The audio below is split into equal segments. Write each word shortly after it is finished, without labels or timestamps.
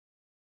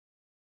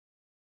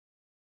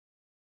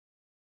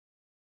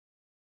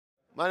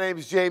My name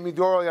is Jamie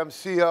Dorley. I'm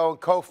CEO and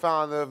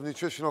co-founder of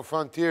Nutritional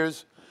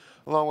Frontiers,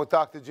 along with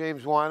Dr.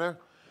 James Weiner.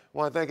 I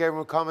want to thank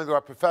everyone for coming to our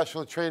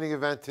professional training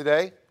event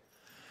today.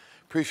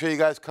 Appreciate you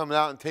guys coming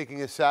out and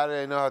taking a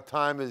Saturday. I know how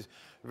time is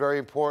very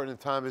important and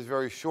time is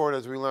very short,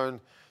 as we learned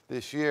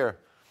this year.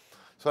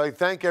 So I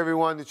thank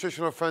everyone.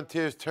 Nutritional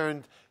Frontiers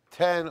turned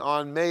 10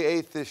 on May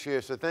 8th this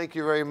year, so thank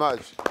you very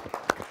much.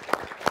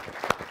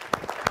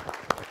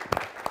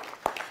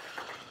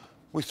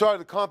 We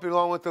started the company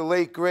along with the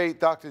late,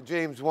 great Dr.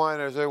 James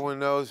Weiner, as everyone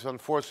knows.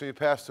 Unfortunately, he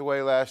passed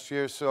away last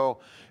year. So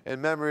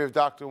in memory of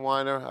Dr.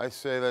 Weiner, I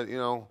say that, you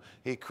know,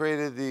 he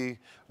created the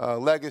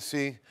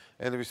legacy,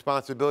 and the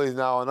responsibility is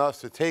now on us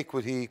to take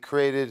what he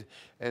created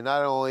and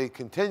not only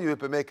continue it,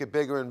 but make it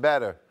bigger and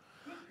better.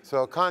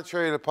 So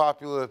contrary to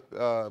popular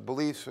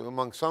beliefs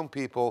among some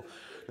people,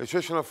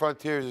 Nutritional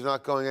Frontiers is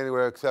not going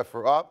anywhere except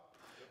for up.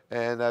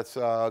 And that's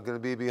going to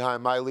be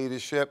behind my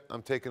leadership.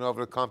 I'm taking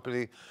over the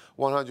company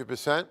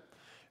 100%.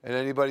 And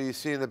anybody you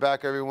see in the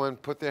back, everyone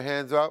put their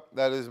hands up.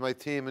 That is my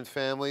team and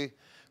family,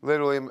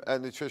 literally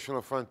at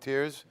Nutritional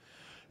Frontiers,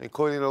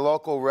 including the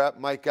local rep,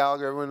 Mike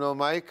Gallagher. Everyone know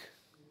Mike?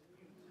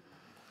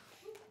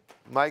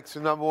 Mike's the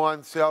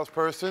 #1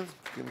 salesperson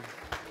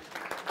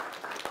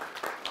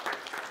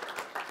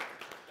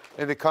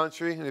in the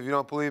country. And if you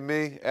don't believe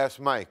me, ask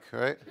Mike,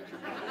 right?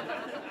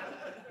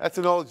 That's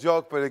an old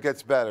joke, but it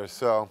gets better.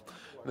 So,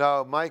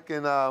 no, Mike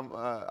and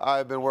I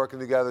have been working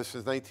together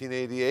since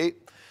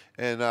 1988.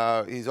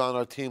 And he's on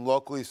our team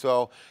locally,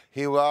 so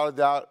he will without a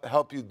doubt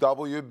help you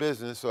double your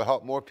business, so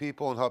help more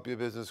people and help your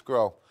business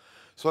grow.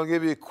 So I'll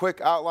give you a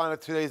quick outline of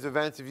today's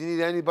events. If you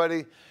need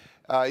anybody,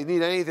 you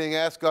need anything,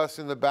 ask us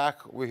in the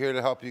back. We're here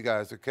to help you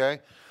guys, okay?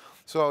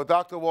 So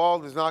Dr.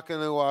 Wald is not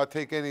going to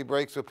take any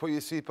breaks, so put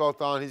your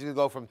seatbelt on. He's going to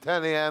go from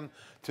 10 a.m.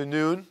 to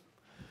noon,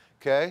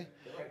 okay?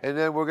 And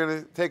then we're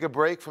going to take a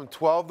break from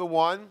 12 to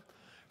 1.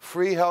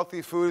 Free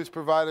healthy food is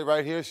provided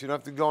right here, so you don't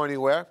have to go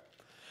anywhere.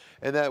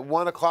 And at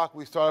 1 o'clock,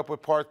 we start up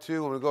with part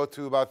 2, and we'll go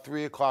to about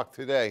 3 o'clock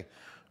today,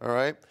 all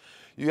right?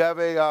 You have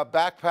a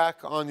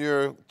backpack on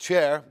your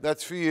chair.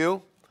 That's for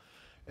you.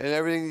 And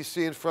everything you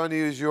see in front of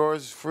you is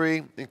yours,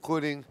 free,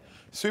 including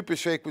Super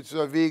Shake, which is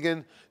a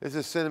vegan. This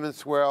is cinnamon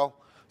swirl,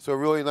 so a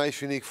really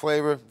nice, unique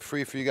flavor,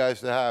 free for you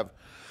guys to have.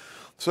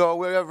 So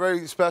we have a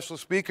very special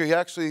speaker. He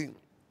actually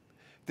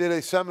did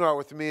a seminar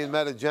with me in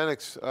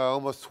metagenics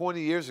almost 20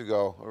 years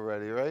ago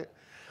already, right?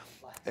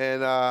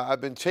 And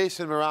I've been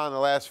chasing him around the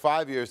last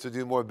 5 years to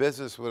do more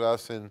business with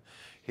us, and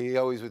he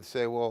always would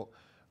say, well,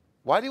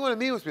 why do you want to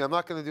meet with me? I'm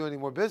not going to do any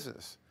more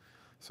business.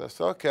 So I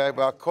said, okay,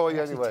 but I'll call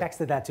you anyway. I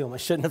texted that to him. I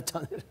shouldn't have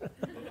done it.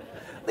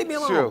 Leave me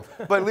alone. True,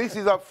 but at least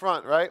he's up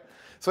front, right?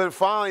 So then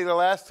finally, the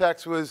last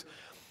text was,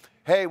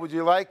 hey, would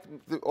you like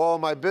all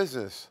my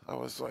business? I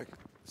was like,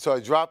 so I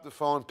dropped the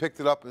phone,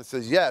 picked it up, and it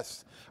says,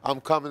 yes, I'm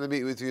coming to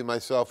meet with you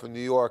myself in New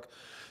York.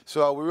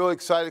 So we're really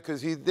excited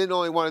because he didn't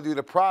only want to do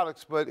the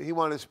products, but he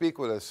wanted to speak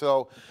with us.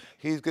 So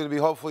he's going to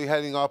be hopefully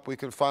heading up. We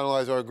can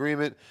finalize our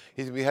agreement.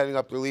 He's going to be heading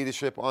up the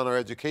leadership on our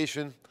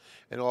education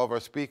and all of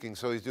our speaking.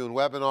 So he's doing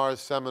webinars,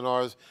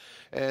 seminars,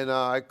 and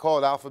I call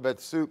it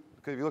alphabet soup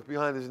because if you look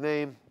behind his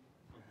name,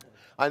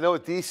 I know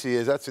what DC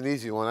is. That's an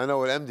easy one. I know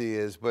what MD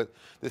is, but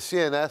the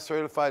CNS,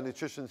 Certified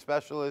Nutrition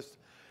Specialist,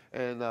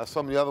 and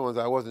some of the other ones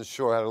I wasn't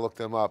sure how to look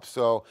them up.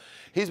 So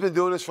he's been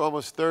doing this for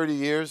almost 30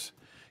 years.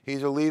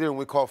 He's a leader in what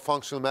we call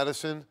functional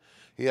medicine.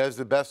 He has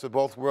the best of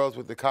both worlds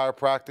with the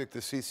chiropractic, the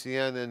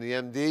CCN, and the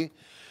MD.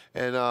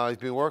 And he's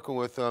been working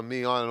with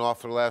me on and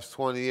off for the last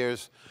 20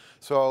 years.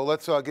 So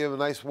let's give a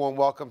nice warm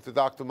welcome to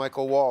Dr.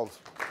 Michael Wald.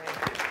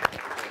 Thank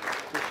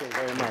you.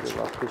 Appreciate it very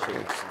much.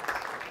 Appreciate it.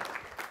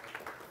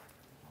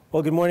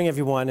 Well, good morning,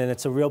 everyone, and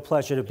it's a real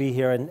pleasure to be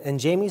here. And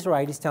Jamie's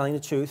right. He's telling the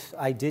truth.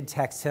 I did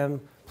text him,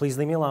 please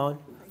leave me alone.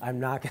 I'm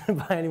not going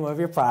to buy any more of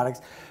your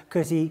products,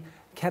 because he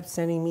kept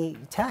sending me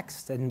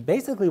texts, and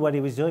basically what he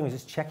was doing was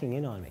just checking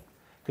in on me,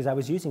 because I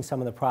was using some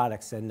of the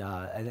products, and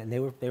they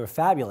were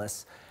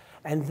fabulous.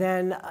 And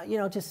then you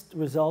know, just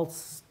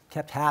results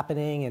kept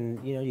happening,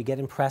 and you know, you get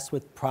impressed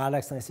with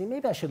products, and I say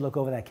maybe I should look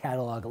over that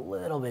catalog a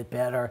little bit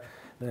better.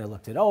 Then I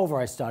looked it over,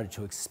 I started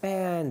to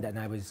expand, and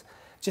I was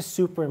just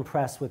super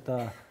impressed with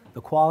the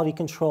quality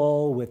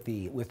control, with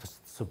the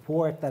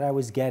support that I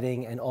was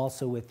getting, and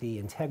also with the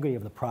integrity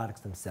of the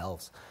products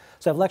themselves.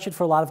 So I've lectured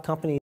for a lot of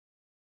companies.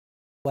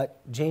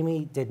 What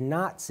Jamie did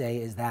not say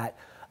is that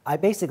I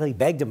basically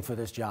begged him for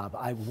this job.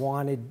 I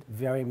wanted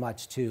very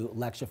much to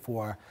lecture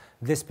for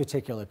this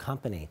particular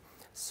company.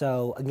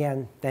 So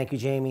again, thank you,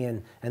 Jamie,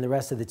 and the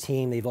rest of the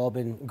team. They've all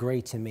been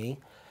great to me.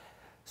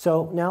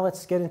 So now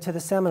let's get into the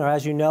seminar.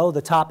 As you know,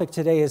 the topic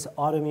today is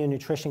Autoimmune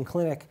Nutrition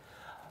Clinic.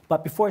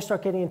 But before I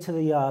start getting into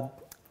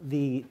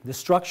the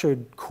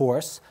structured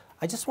course,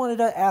 I just wanted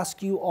to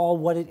ask you all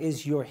what it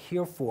is you're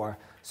here for,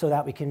 so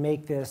that we can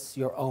make this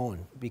your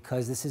own,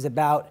 because this is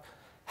about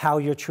how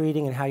you're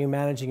treating and how you're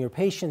managing your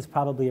patients,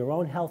 probably your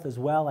own health as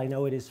well. I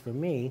know it is for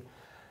me.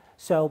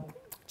 So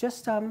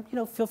just you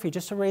know, feel free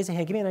just to raise a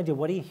hand. Give me an idea.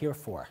 What are you here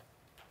for?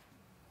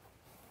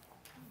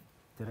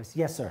 Did I see?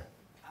 Yes, sir.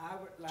 I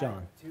would like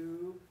John.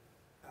 to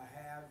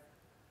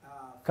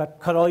have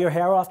cut all your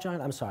hair off,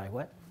 John? I'm sorry,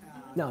 what?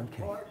 No, I'm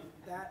kidding.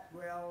 That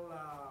will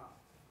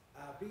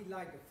be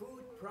like a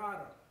food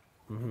product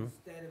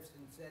instead of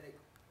synthetic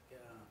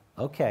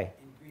Okay.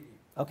 ingredient.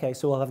 Okay,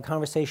 so we'll have a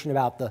conversation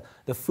about the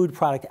food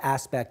product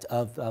aspect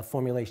of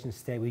formulations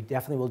today. We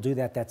definitely will do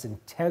that. That's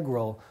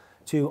integral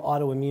to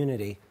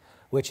autoimmunity,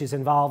 which is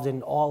involved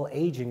in all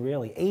aging,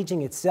 really.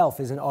 Aging itself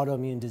is an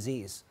autoimmune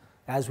disease.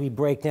 As we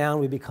break down,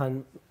 we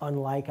become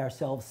unlike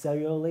ourselves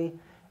cellularly,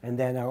 and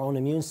then our own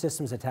immune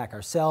systems attack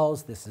our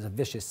cells. This is a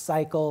vicious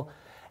cycle.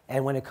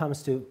 And when it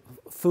comes to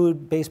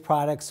food-based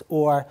products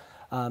or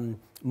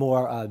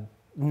more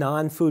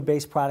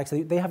non-food-based products,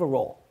 they have a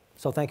role.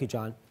 So thank you,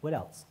 John. What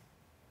else?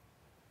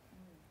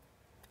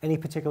 Any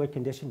particular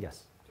condition?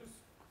 Yes. Just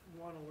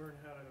want to learn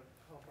how to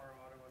help our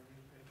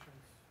autoimmune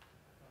patients.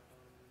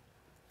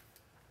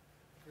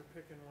 If you're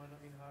picking one, I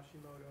mean,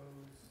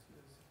 Hashimoto's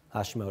is...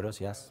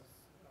 Hashimoto's, yes.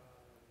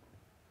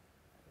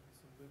 Maybe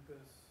some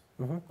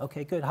lupus.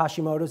 Okay, good.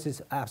 Hashimoto's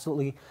is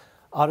absolutely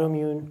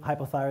autoimmune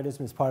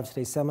hypothyroidism is part of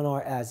today's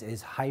seminar, as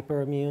is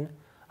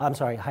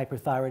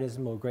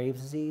hyperthyroidism or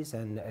Graves' disease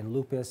and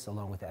lupus,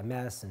 along with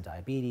MS and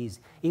diabetes,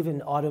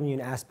 even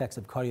autoimmune aspects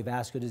of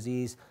cardiovascular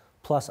disease,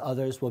 plus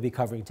others we'll be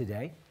covering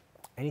today.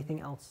 Anything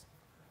else?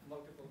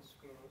 Multiple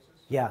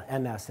sclerosis. Yeah,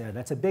 MS there.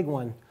 That's a big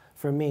one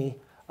for me.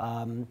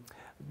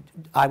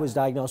 I was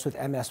diagnosed with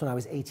MS when I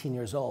was 18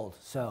 years old,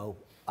 so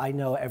I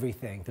know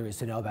everything there is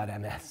to know about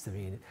MS.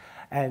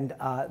 And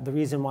the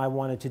reason why I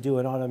wanted to do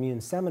an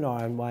autoimmune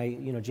seminar and why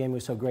Jamie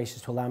was so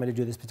gracious to allow me to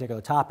do this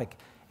particular topic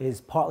is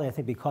partly, I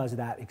think, because of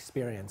that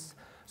experience.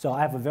 So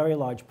I have a very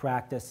large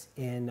practice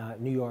in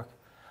New York,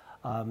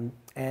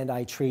 and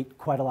I treat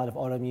quite a lot of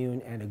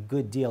autoimmune and a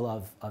good deal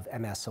of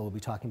MS, so we'll be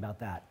talking about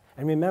that.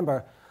 And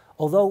remember,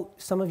 although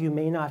some of you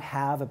may not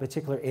have a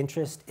particular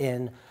interest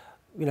in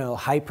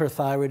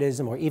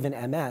hyperthyroidism or even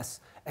MS,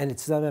 and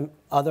it's some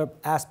other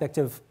aspect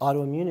of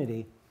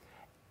autoimmunity,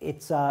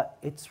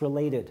 it's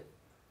related.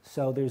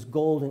 So there's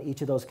gold in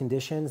each of those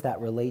conditions that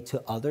relate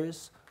to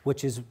others,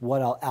 which is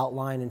what I'll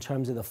outline in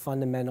terms of the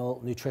fundamental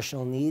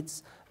nutritional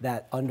needs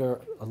that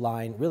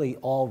underline really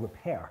all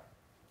repair,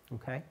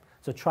 okay?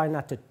 So try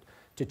not to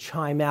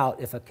chime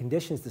out if a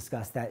condition is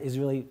discussed that is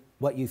really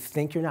what you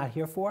think you're not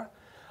here for.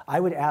 I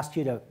would ask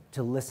you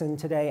to listen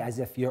today as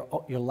if your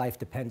life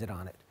depended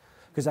on it.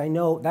 Because I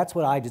know that's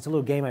what I do. It's a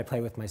little game I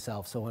play with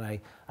myself. So when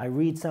I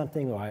read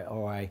something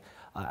or I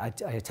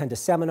attend a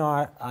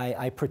seminar,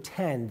 I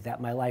pretend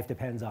that my life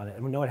depends on it.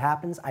 And you know what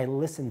happens? I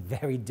listen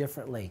very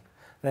differently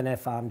than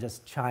if I'm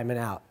just chiming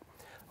out,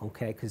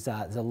 okay? Because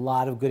there's a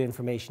lot of good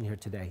information here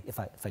today, if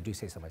I do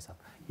say so myself.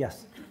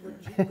 Yes? Would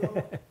you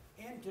go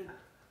into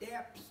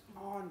depths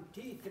on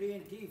T3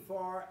 and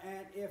T4,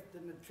 and if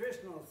the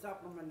nutritional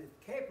supplement is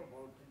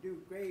capable to do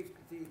Graves'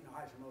 disease and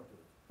Hashimoto's?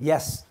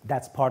 Yes,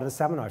 that's part of the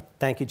seminar.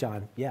 Thank you,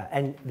 John. Yeah,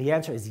 and the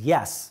answer is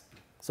yes.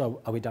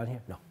 So are we done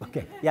here? No.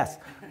 Okay. Yes.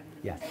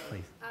 Yes,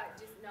 please.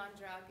 Just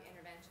non-drug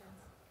interventions?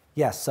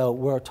 Yes, so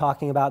we're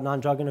talking about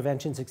non-drug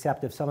interventions,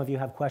 except if some of you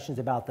have questions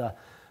about the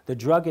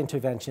drug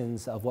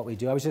interventions of what we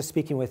do. I was just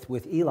speaking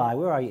with Eli.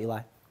 Where are you,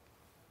 Eli?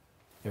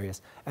 There he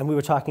is. And we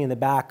were talking in the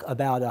back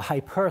about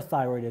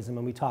hyperthyroidism,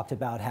 and we talked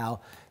about how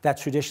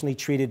that's traditionally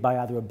treated by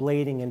either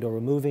ablating and or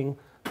removing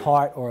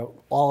part or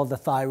all of the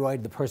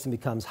thyroid. The person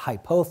becomes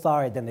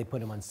hypothyroid, then they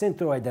put them on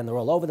Synthroid, then they're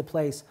all over the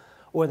place.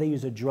 Or they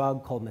use a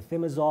drug called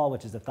methimazole,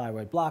 which is a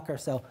thyroid blocker.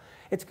 So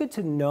it's good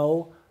to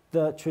know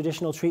the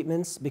traditional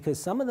treatments because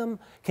some of them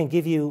can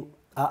give you,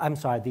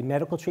 the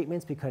medical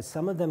treatments, because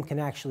some of them can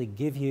actually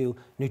give you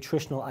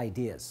nutritional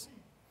ideas.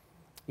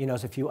 So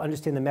if you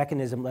understand the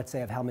mechanism, let's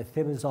say, of how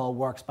methimazole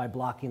works by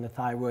blocking the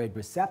thyroid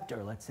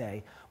receptor, let's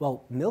say,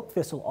 well, milk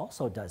thistle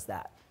also does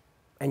that.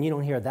 And you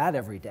don't hear that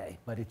every day,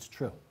 but it's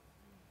true.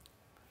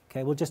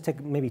 Okay, we'll just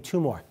take maybe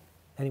two more.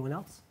 Anyone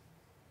else?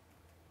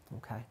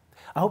 Okay.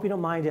 I hope you don't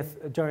mind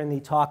if during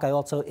the talk I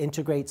also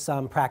integrate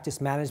some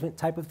practice management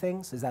type of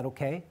things. Is that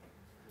okay?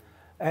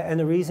 And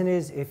the reason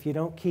is if you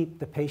don't keep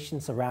the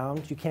patients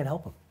around, you can't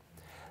help them.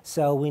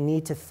 So we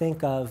need to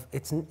think of,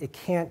 it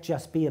can't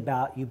just be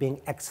about you being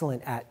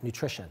excellent at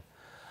nutrition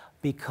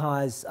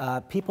because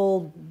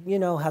people,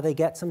 how they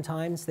get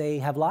sometimes, they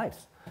have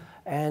lives.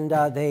 And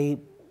they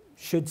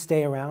should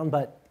stay around,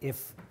 but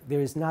if there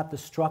is not the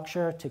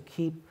structure to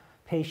keep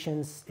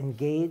patients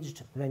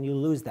engaged, then you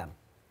lose them.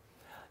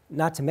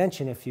 Not to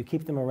mention, if you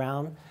keep them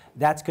around,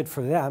 that's good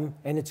for them,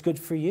 and it's good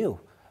for you.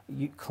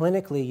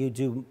 Clinically, you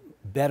do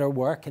better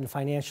work, and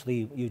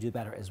financially, you do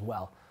better as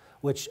well.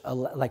 Which,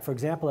 like for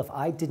example, if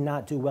I did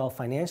not do well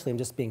financially, I'm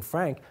just being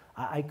frank,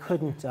 I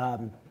couldn't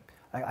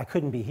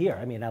be here.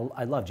 I mean,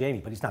 I love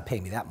Jamie, but he's not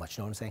paying me that much,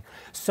 you know what I'm saying?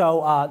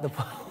 So the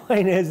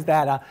point is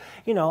that,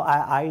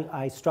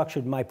 I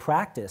structured my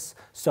practice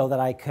so that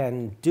I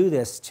can do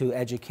this to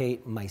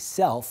educate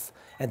myself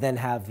and then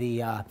have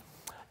the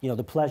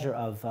pleasure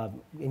of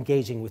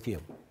engaging with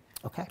you.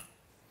 Okay?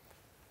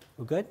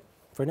 We're good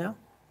for now?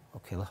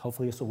 Okay,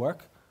 hopefully this will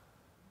work.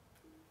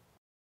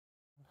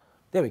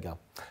 There we go.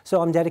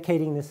 So I'm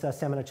dedicating this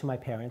seminar to my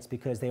parents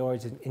because they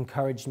always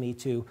encouraged me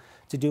to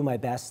do my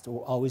best,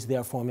 were always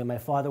there for me. My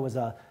father was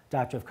a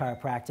doctor of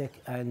chiropractic,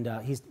 and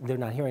they're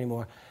not here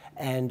anymore.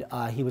 And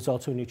he was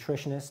also a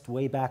nutritionist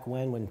way back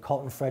when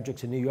Carlton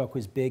Fredericks in New York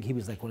was big. He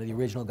was like one of the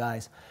original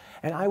guys.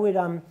 And I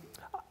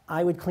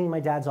would clean my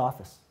dad's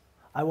office.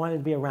 I wanted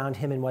to be around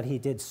him and what he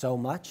did so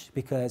much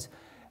because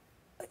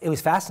it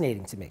was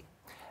fascinating to me.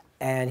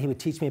 And he would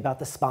teach me about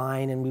the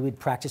spine, and we would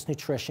practice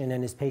nutrition,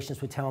 and his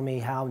patients would tell me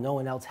how no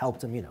one else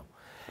helped him, you know.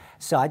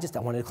 So I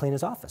wanted to clean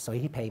his office, so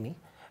he'd pay me,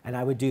 and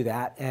I would do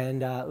that,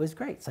 and it was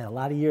great. So I had a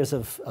lot of years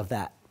of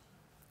that.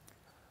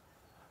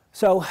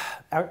 So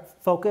our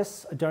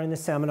focus during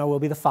this seminar will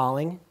be the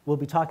following. We'll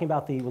be talking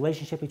about the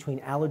relationship between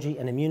allergy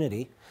and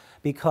immunity,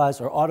 or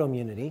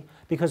autoimmunity,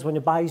 because when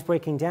your body's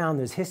breaking down,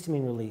 there's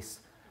histamine release.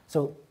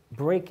 So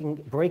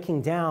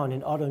breaking down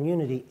in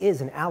autoimmunity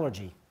is an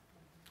allergy.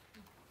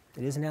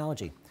 It is an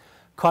allergy.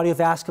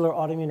 Cardiovascular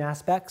autoimmune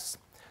aspects,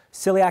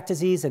 celiac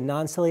disease and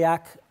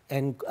non-celiac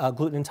and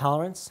gluten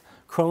intolerance,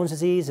 Crohn's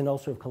disease and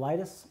ulcerative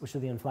colitis, which are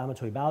the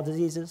inflammatory bowel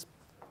diseases,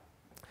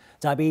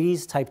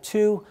 diabetes type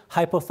 2,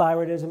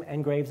 hypothyroidism,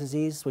 and Graves'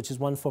 disease, which is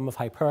one form of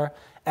hyper,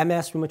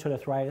 MS, rheumatoid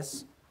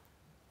arthritis.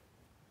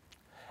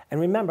 And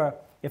remember,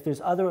 if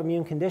there's other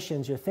immune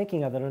conditions you're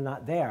thinking of that are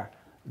not there,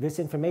 this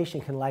information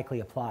can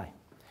likely apply.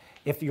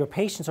 If your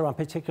patients are on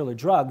particular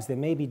drugs, there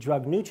may be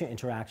drug-nutrient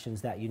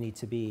interactions that you need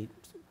to be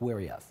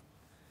wary of,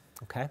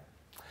 okay?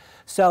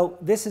 So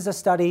this is a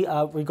study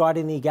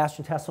regarding the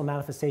gastrointestinal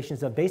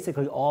manifestations of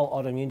basically all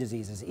autoimmune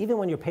diseases. Even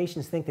when your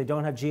patients think they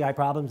don't have GI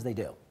problems, they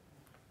do,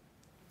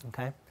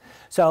 okay?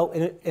 So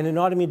in an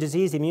autoimmune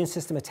disease, the immune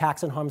system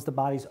attacks and harms the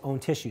body's own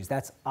tissues.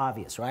 That's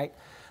obvious, right?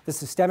 The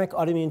systemic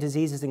autoimmune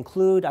diseases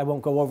include, I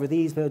won't go over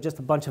these, but just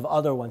a bunch of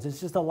other ones. It's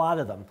just a lot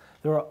of them.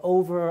 There are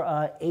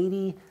over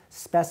 80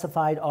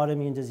 specified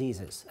autoimmune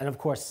diseases, and of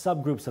course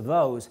subgroups of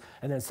those,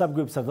 and then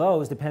subgroups of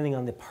those depending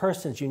on the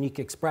person's unique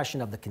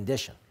expression of the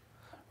condition,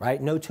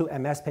 right? No two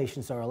MS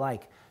patients are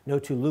alike. No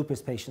two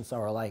lupus patients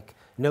are alike.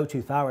 No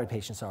two thyroid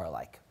patients are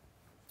alike,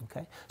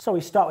 okay? So we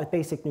start with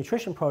basic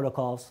nutrition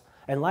protocols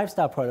and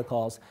lifestyle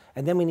protocols,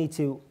 and then we need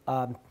to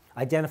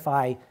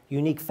identify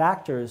unique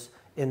factors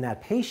in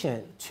that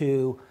patient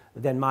to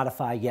then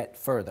modify yet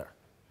further,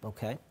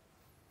 okay?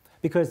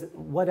 Because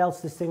what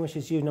else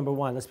distinguishes you, number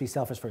one, let's be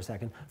selfish for a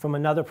second, from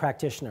another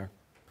practitioner?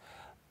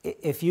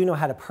 If you know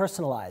how to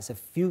personalize,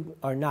 if you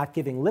are not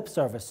giving lip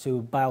service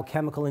to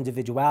biochemical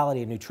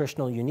individuality and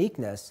nutritional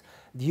uniqueness,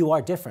 you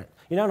are different.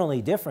 You're not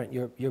only different,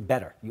 you're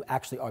better. You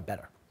actually are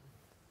better.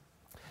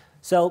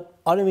 So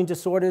autoimmune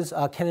disorders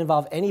can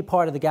involve any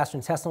part of the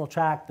gastrointestinal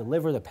tract, the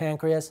liver, the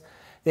pancreas.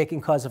 They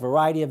can cause a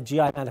variety of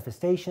GI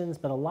manifestations,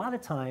 but a lot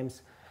of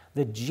times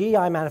the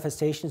GI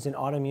manifestations in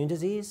autoimmune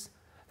disease,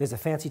 there's a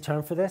fancy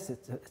term for this,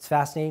 it's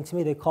fascinating to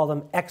me, they call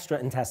them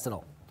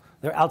extra-intestinal.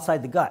 They're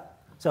outside the gut.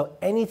 So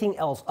anything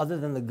else other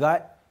than the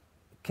gut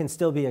can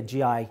still be a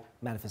GI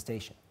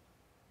manifestation,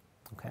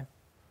 okay?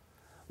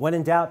 When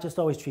in doubt, just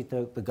always treat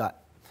the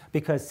gut,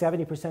 because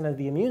 70% of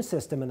the immune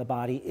system in the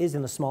body is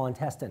in the small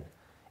intestine,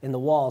 in the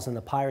walls and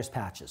the Peyer's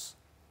patches.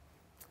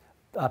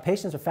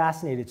 Patients are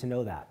fascinated to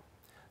know that.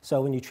 So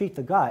when you treat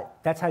the gut,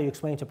 that's how you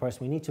explain to a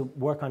person, we need to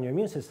work on your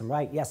immune system,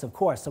 right? Yes, of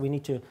course. So we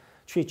need to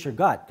treat your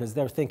gut, because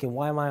they're thinking,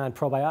 why am I on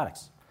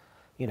probiotics?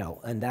 You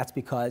know, and that's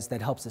because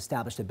that helps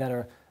establish a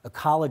better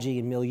ecology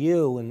and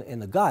milieu in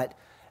the gut.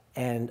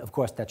 And of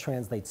course, that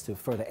translates to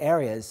further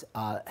areas,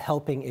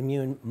 helping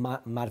immune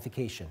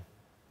modification,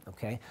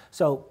 okay?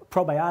 So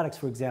probiotics,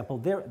 for example,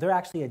 they're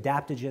actually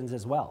adaptogens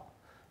as well.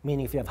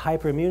 Meaning if you have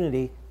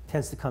hyperimmunity, it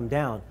tends to come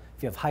down.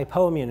 If you have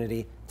hypoimmunity,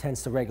 it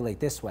tends to regulate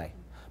this way.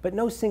 But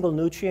no single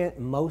nutrient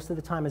most of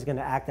the time is going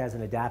to act as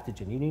an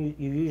adaptogen. You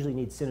usually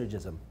need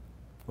synergism,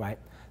 right?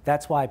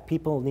 That's why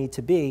patients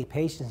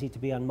need to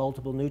be on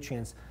multiple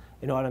nutrients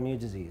in autoimmune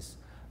disease.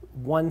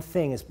 One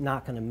thing is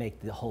not going to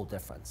make the whole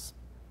difference,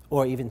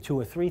 or even two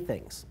or three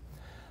things.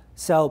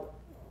 So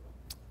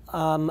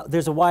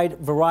there's a wide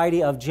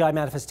variety of GI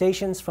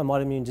manifestations from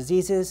autoimmune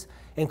diseases,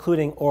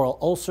 including oral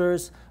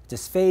ulcers,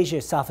 dysphagia,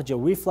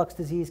 esophageal reflux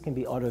disease can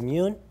be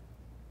autoimmune.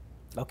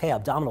 Okay,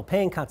 abdominal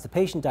pain,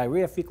 constipation,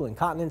 diarrhea, fecal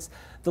incontinence.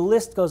 The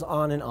list goes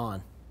on and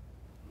on.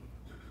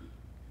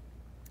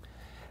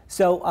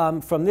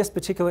 So from this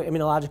particular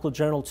immunological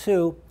journal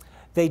too,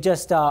 they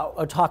just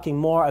are talking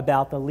more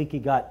about the leaky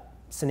gut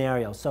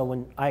scenario. So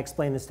when I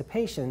explain this to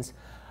patients,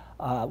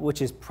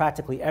 which is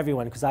practically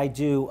everyone, because I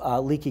do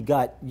leaky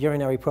gut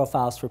urinary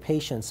profiles for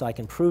patients so I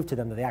can prove to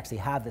them that they actually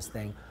have this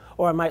thing.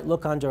 Or I might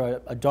look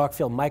under a dark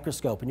field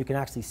microscope and you can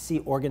actually see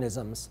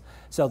organisms.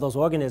 So those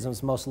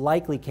organisms most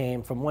likely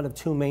came from one of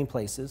two main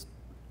places.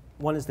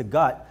 One is the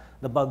gut,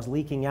 the bugs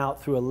leaking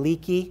out through a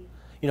leaky,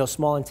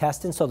 small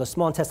intestine. So the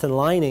small intestine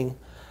lining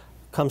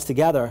comes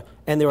together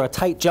and there are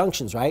tight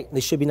junctions, right? They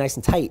should be nice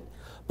and tight.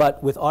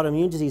 But with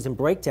autoimmune disease and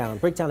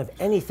breakdown of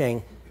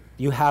anything,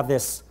 you have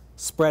this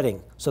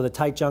spreading. So the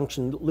tight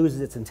junction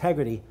loses its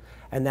integrity,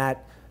 and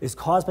that is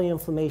caused by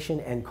inflammation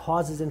and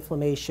causes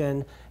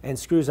inflammation and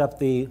screws up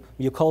the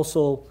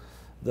mucosal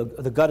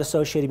the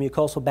gut-associated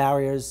mucosal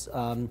barriers,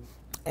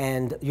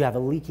 and you have a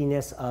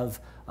leakiness of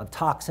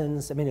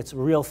toxins. I mean, it's a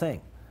real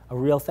thing, a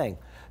real thing.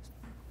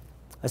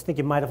 I think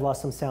you might have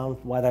lost some sound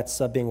while that's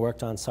being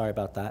worked on. Sorry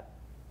about that.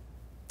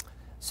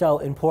 So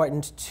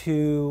important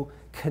to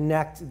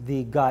connect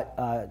the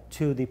gut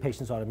to the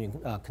patient's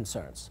autoimmune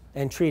concerns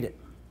and treat it.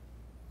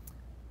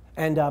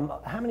 And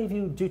how many of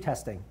you do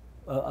testing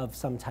of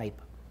some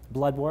type?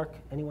 Blood work,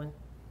 anyone?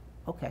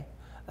 Okay.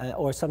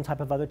 Or some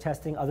type of other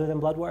testing other than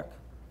blood work?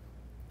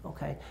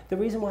 Okay. The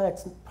reason why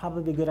that's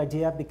probably a good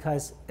idea,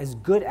 because as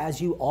good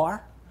as you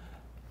are,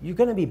 you're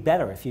going to be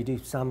better if you do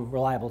some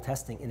reliable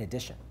testing in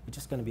addition. You're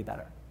just going to be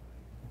better.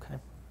 Okay.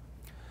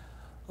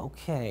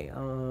 Okay.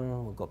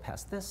 We'll go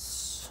past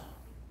this.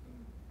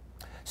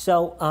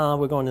 So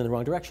we're going in the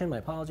wrong direction. My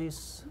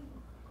apologies.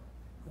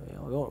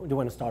 We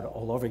want to start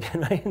all over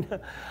again,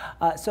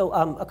 right? So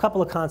a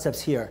couple of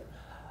concepts here.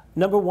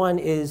 Number one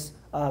is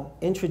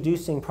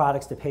introducing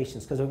products to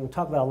patients, because we're going to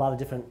talk about a lot of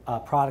different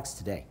products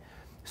today.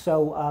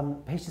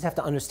 So patients have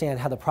to understand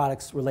how the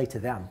products relate to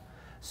them.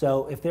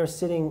 So if they're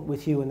sitting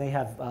with you and they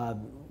have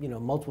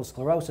multiple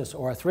sclerosis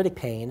or arthritic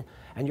pain,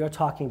 and you're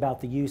talking about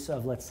the use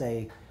of, let's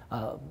say,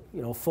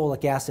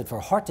 folic acid for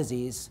heart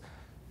disease,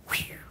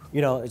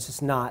 it's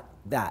just not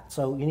that.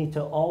 So you need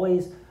to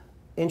always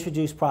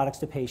introduce products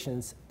to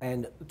patients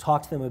and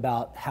talk to them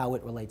about how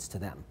it relates to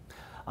them.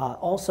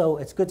 Also,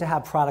 it's good to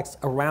have products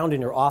around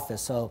in your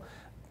office so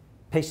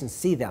patients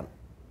see them.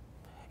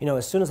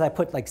 As soon as I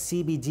put like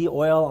CBD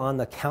oil on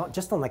the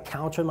just on the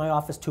counter in my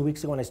office 2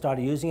 weeks ago when I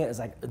started using it,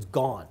 it's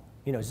gone.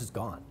 It's just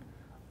gone.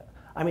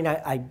 I mean,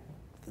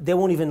 they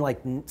won't even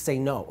like say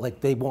no,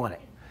 like they want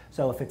it.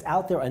 So if it's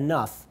out there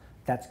enough,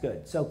 that's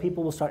good. So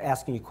people will start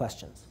asking you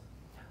questions.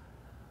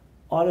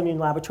 Autoimmune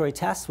laboratory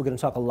tests, we're going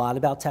to talk a lot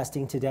about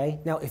testing today.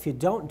 Now, if you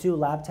don't do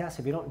lab tests,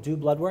 if you don't do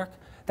blood work,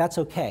 that's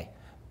okay.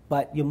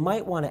 But you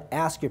might want to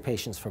ask your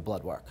patients for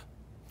blood work.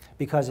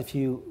 Because if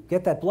you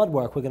get that blood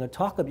work, you're going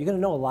to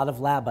know a lot of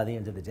lab by the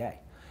end of the day,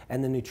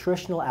 and the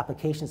nutritional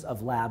applications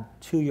of lab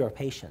to your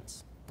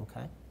patients,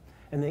 okay?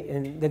 And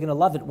they're going to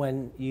love it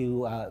when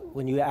you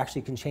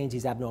actually can change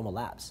these abnormal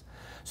labs.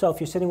 So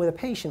if you're sitting with a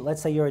patient,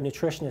 let's say you're a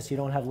nutritionist, you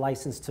don't have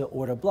license to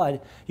order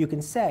blood, you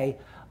can say,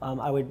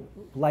 I would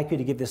like you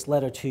to give this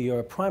letter to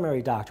your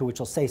primary doctor, which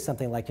will say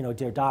something like,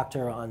 dear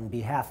doctor, on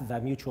behalf of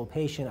our mutual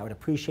patient, I would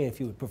appreciate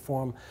if you would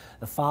perform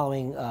the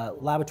following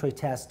laboratory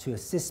tests to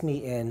assist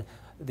me in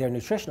their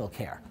nutritional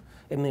care.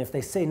 I mean, if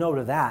they say no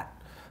to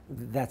that,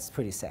 that's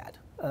pretty sad.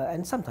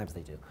 And sometimes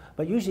they do.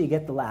 But usually you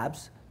get the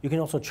labs. You can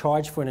also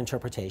charge for an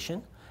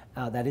interpretation.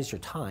 That is your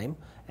time.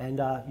 And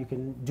you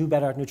can do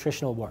better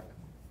nutritional work.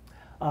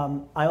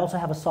 I also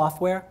have a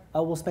software.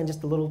 We'll spend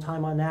just a little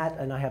time on that.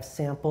 And I have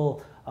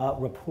sample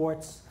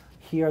reports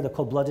here. They're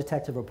called blood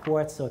detective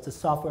reports. So it's a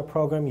software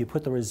program. You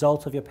put the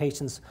results of your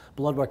patient's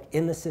blood work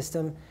in the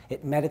system.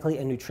 It medically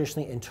and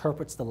nutritionally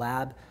interprets the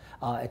lab.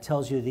 It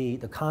tells you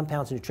the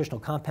compounds, nutritional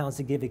compounds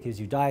to give. It gives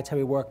you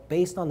dietary work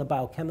based on the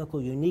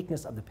biochemical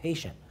uniqueness of the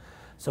patient.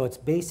 So it's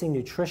basing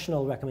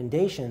nutritional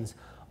recommendations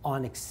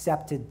on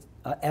accepted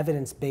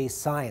evidence-based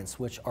science,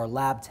 which are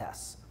lab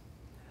tests.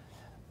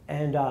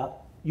 And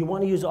you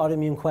want to use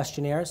autoimmune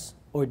questionnaires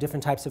or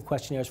different types of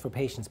questionnaires for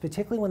patients,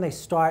 particularly when you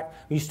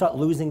start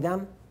losing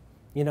them,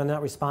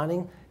 not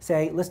responding.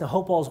 Say, listen, I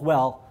hope all's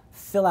well,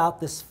 fill out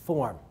this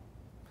form.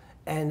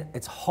 And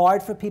it's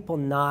hard for people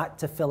not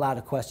to fill out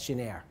a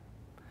questionnaire,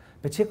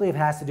 particularly if it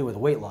has to do with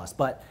weight loss.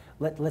 But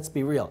let's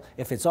be real.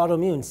 If it's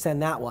autoimmune,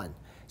 send that one.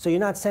 So you're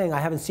not saying,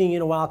 I haven't seen you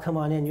in a while, come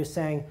on in. You're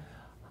saying,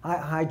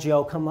 hi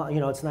Joe, come on,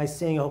 it's nice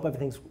seeing you. I hope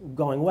everything's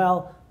going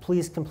well.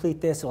 Please complete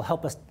this. It'll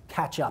help us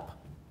catch up.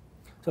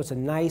 So it's a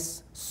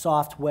nice,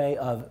 soft way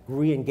of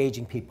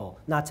re-engaging people.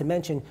 Not to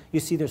mention,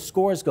 you see their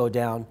scores go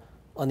down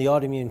on the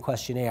autoimmune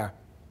questionnaire.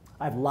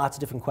 I have lots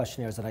of different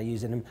questionnaires that I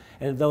use, and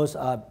those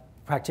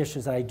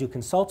practitioners that I do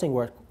consulting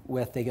work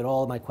with, they get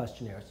all of my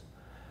questionnaires.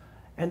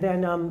 And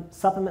then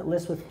supplement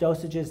lists with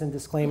dosages and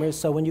disclaimers.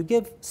 So when you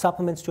give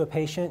supplements to a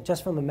patient,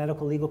 just from a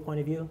medical legal point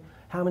of view,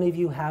 how many of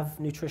you have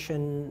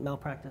nutrition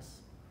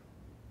malpractice?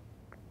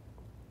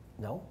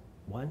 No?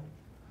 One?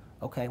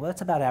 Okay, well,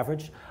 that's about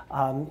average.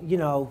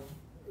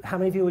 How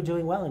many of you are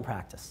doing well in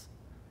practice?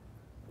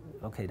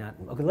 Okay,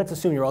 let's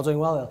assume you're all doing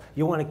well.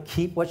 You want to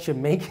keep what you're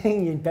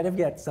making, you better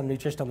get some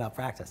nutritional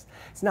malpractice.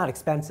 It's not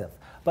expensive,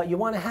 but you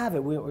want to have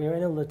it. We're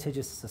in a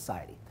litigious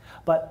society.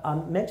 But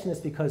mention this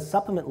because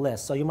supplement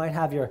lists, so you might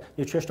have your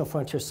Nutritional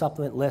Frontier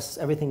supplement lists,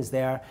 everything's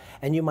there,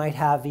 and you might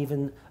have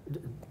even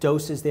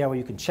doses there where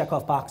you can check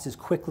off boxes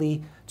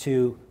quickly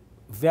to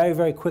very,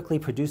 very quickly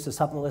produce a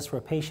supplement list for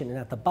a patient, and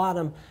at the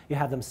bottom, you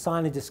have them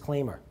sign a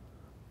disclaimer.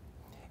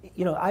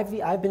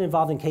 I've been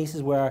involved in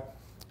cases where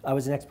I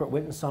was an expert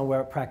witness on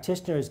where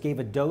practitioners gave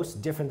a dose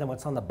different than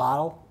what's on the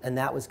bottle, and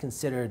that was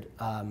considered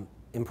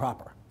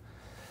improper.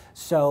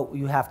 So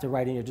you have to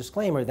write in your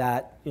disclaimer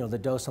that the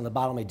dose on the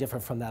bottle may differ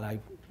from that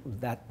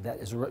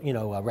is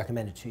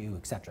recommended to you,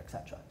 et cetera, et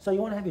cetera. So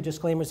you want to have your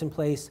disclaimers in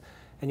place,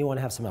 and you want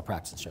to have some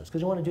malpractice insurance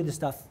because you want to do this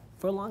stuff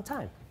for a long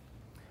time.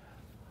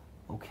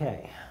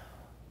 Okay.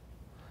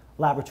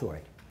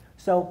 laboratory.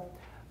 So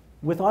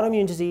with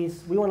autoimmune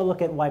disease, we want to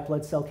look at white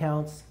blood cell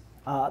counts.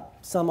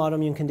 Some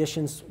autoimmune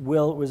conditions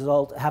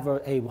will have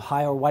a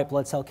higher white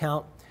blood cell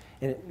count.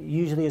 And it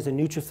usually is a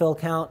neutrophil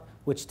count,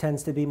 which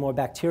tends to be more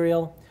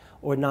bacterial,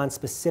 or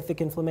nonspecific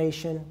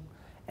inflammation.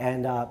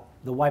 And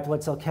the white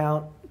blood cell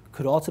count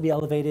could also be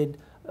elevated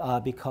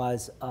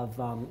because of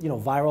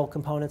viral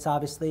components,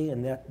 obviously,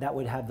 and that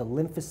would have the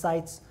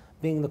lymphocytes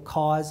being the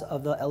cause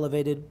of the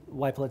elevated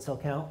white blood cell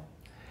count.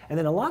 And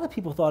then a lot of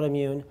people with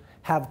autoimmune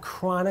have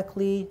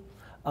chronically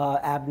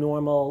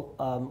abnormal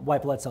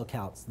white blood cell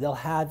counts. They'll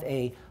have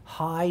a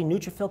high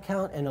neutrophil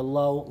count and a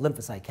low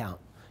lymphocyte count.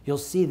 You'll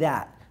see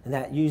that, and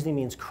that usually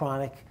means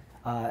chronic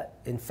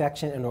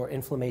infection and or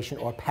inflammation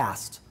or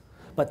past.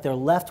 But they're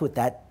left with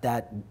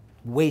that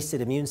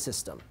wasted immune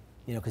system,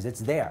 because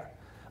it's there.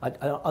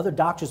 Other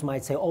doctors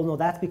might say, oh, no,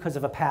 that's because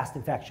of a past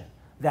infection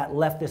that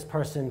left this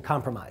person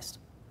compromised.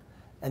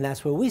 And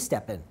that's where we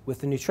step in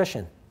with the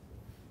nutrition.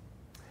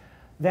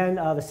 Then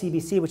the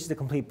CBC, which is the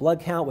complete blood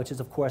count, which is,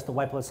 of course, the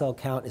white blood cell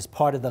count is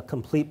part of the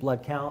complete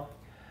blood count.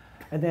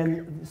 And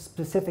then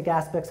specific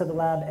aspects of the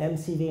lab,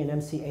 MCV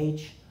and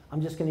MCH.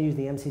 I'm just going to use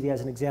the MCV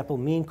as an example,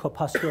 mean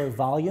corpuscular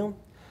volume.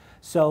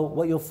 So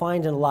what you'll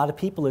find in a lot of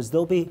people is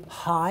they'll be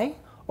high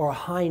or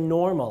high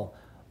normal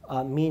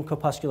mean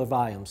corpuscular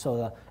volume. So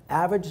the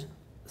average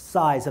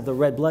size of the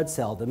red blood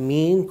cell, the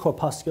mean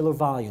corpuscular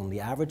volume,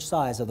 the average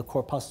size of the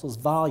corpuscle's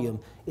volume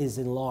is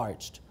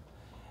enlarged.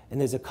 And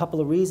there's a couple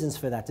of reasons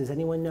for that. Does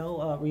anyone know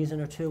a reason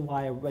or two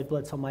why a red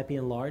blood cell might be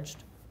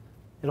enlarged?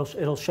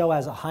 It'll show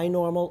as a high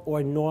normal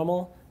or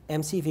normal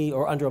MCV,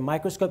 or under a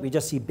microscope, you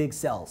just see big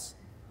cells.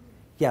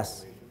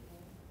 Yes?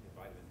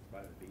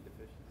 Vitamin B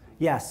deficiency?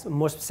 Yes,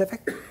 more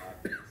specific? B6,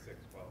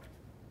 12.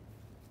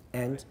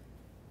 And?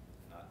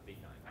 Not B9.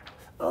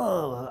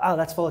 Oh,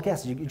 that's folic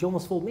acid. You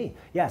almost fooled me.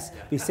 Yes,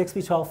 B6,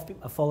 B12,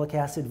 folic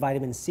acid,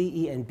 vitamin C,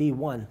 E, and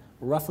B1,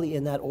 roughly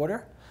in that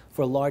order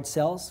for large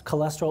cells.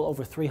 Cholesterol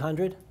over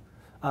 300.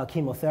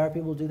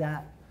 Chemotherapy will do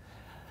that.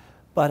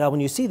 But when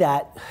you see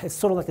that, it's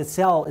sort of like the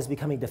cell is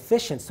becoming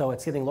deficient, so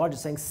it's getting larger,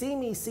 saying, see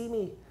me, see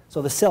me.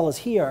 So the cell is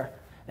here,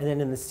 and then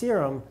in the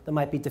serum, there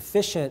might be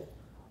deficient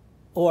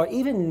or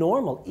even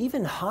normal,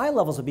 even high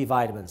levels of B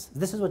vitamins.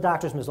 This is what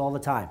doctors miss all the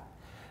time.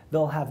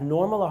 They'll have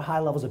normal or high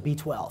levels of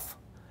B12,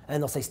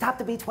 and they'll say, stop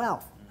the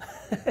B12.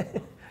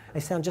 They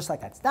sound just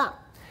like that,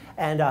 stop.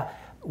 And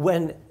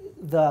when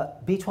the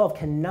B12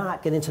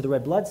 cannot get into the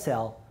red blood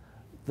cell,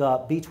 the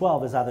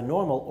B12 is either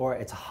normal or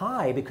it's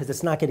high because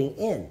it's not getting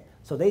in.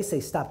 So they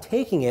say stop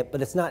taking it,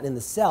 but it's not in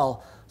the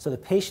cell, so the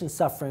patient's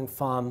suffering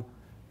from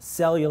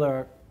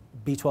cellular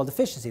B12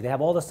 deficiency. They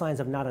have all the signs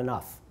of not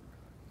enough.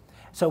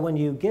 So when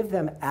you give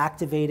them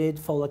activated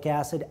folic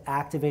acid,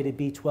 activated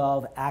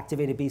B12,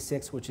 activated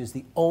B6, which is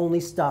the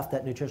only stuff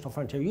that Nutritional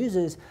Frontier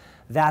uses,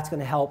 that's going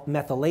to help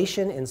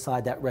methylation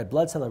inside that red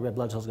blood cell. The red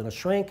blood cell is going to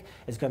shrink.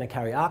 It's going to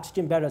carry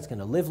oxygen better. It's going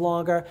to live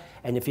longer.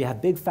 And if you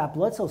have big fat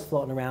blood cells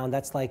floating around,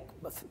 that's like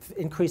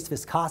increased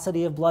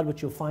viscosity of blood,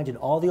 which you'll find in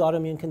all the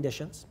autoimmune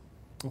conditions.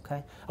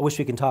 Okay? I wish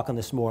we can talk on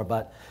this more,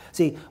 but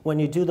see, when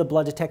you do the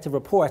blood detective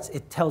reports,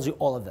 it tells you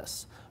all of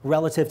this.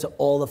 Relative to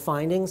all the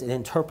findings, it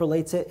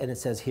interpolates it, and it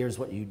says, here's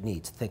what you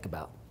need to think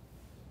about.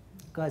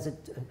 Guys,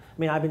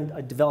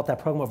 I developed that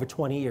program over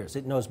 20 years.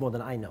 It knows more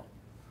than I know.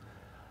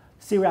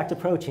 C-reactive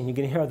protein, you're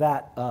going to hear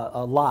that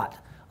a lot.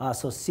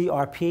 So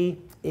CRP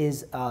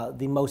is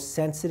the most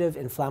sensitive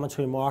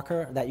inflammatory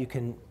marker that you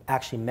can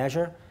actually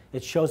measure.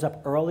 It shows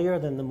up earlier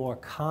than the more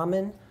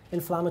common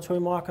inflammatory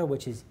marker,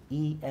 which is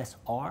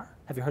ESR.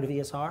 Have you heard of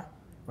ESR?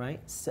 Right?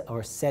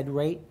 Or SED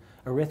rate,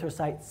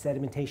 erythrocyte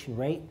sedimentation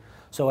rate.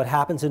 So what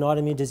happens in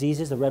autoimmune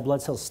diseases, the red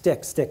blood cells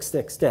stick.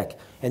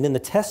 And then the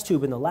test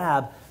tube in the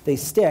lab, they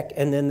stick,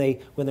 and then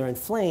when they're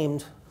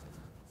inflamed,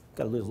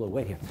 got to lose a little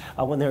weight here.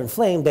 When they're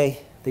inflamed,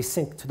 they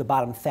sink to the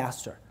bottom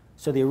faster.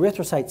 So the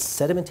erythrocyte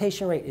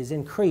sedimentation rate is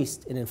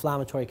increased in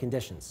inflammatory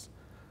conditions.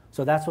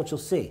 So that's what you'll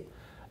see.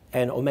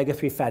 And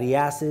omega-3 fatty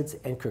acids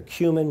and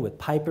curcumin with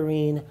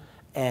piperine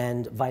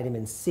and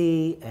vitamin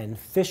C and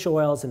fish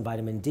oils and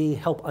vitamin D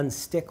help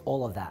unstick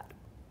all of that.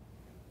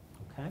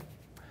 Okay?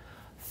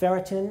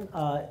 Ferritin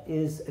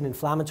is an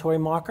inflammatory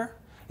marker.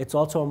 It's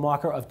also a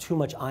marker of too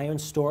much iron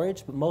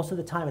storage, but most of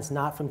the time it's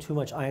not from too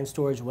much iron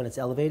storage when it's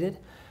elevated.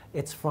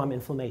 It's from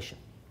inflammation.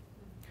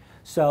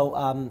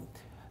 So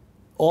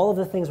all of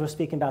the things we're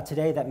speaking about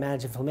today that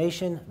manage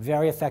inflammation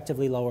very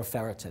effectively lower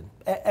ferritin.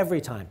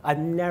 Every time. I've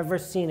never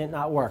seen it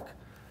not work.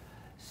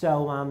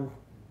 So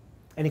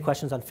any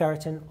questions on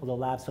ferritin or the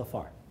lab so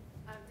far?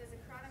 Does a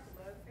chronic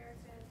low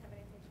ferritin have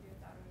anything to do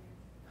with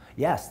autoimmune?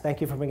 Yes,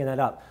 thank you for bringing that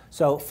up.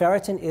 So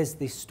ferritin is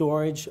the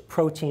storage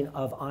protein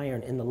of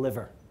iron in the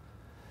liver.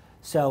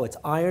 So it's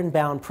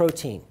iron-bound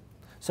protein.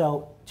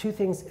 So two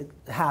things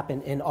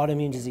happen in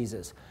autoimmune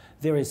diseases.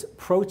 There is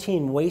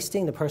protein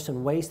wasting. The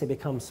person wastes, they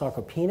become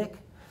sarcopenic.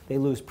 They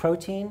lose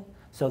protein,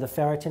 so the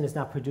ferritin is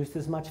not produced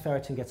as much.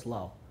 Ferritin gets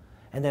low.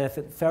 And then if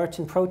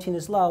ferritin protein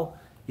is low,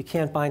 you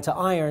can't bind to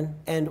iron,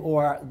 and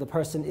or the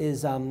person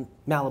is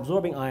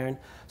malabsorbing iron.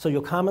 So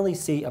you'll commonly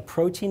see a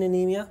protein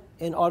anemia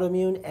in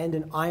autoimmune and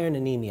an iron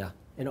anemia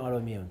in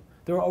autoimmune.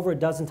 There are over a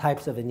dozen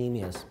types of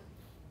anemias.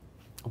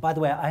 By the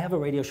way, I have a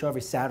radio show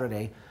every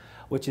Saturday,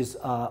 which is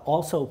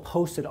also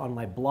posted on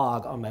my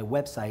blog, on my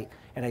website,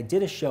 and I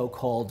did a show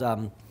called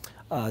The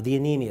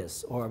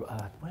Anemias, or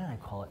what did I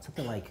call it?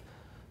 Something like,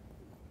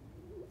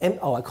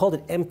 I called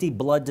it Empty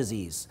Blood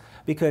Disease,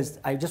 because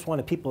I just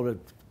wanted people to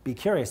be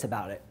curious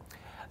about it.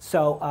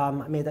 So I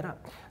made that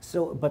up.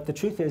 So, but the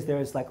truth is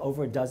there's like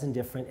over a dozen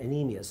different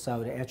anemias.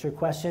 So to answer your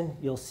question,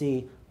 you'll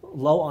see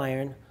low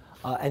iron,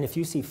 and if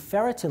you see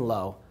ferritin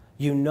low,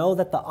 you know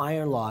that the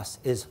iron loss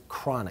is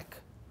chronic.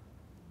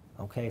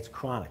 Okay, it's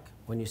chronic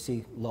when you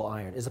see low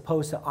iron, as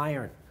opposed to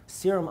iron.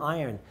 Serum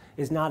iron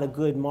is not a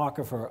good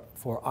marker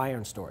for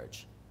iron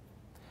storage,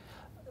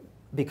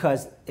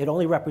 because it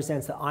only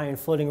represents the iron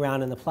floating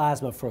around in the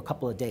plasma for a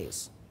couple of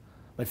days.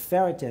 But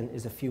ferritin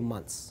is a few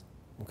months,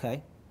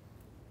 okay?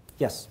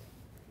 Yes?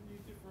 Can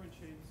you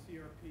differentiate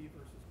CRP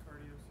versus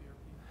cardio-CRP?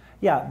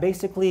 Yeah,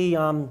 basically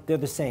they're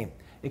the same,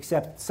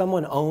 except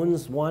someone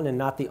owns one and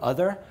not the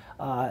other,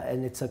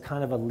 and it's a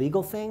kind of a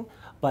legal thing,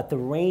 but the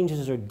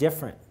ranges are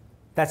different.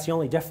 That's the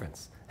only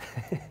difference.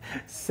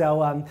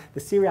 So the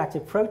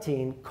C-reactive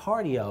protein,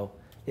 cardio,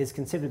 is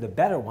considered the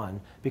better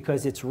one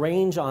because its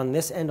range on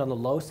this end on the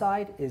low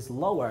side is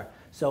lower,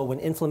 so when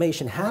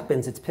inflammation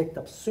happens, it's picked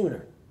up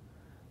sooner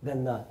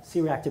than the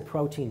C-reactive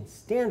protein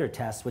standard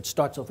test, which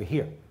starts over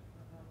here.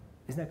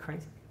 Isn't that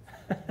crazy?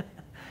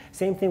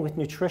 Same thing with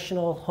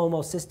nutritional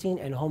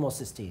homocysteine and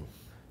homocysteine.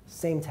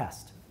 Same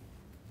test.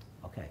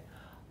 Okay.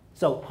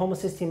 So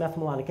homocysteine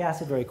methylmalonic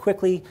acid, very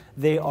quickly,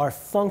 they are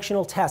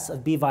functional tests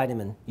of B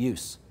vitamin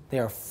use. They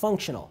are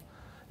functional,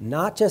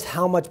 not just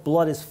how much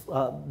blood is,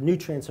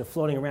 nutrients are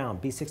floating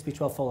around, B6,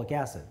 B12, folic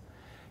acid.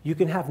 You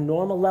can have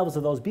normal levels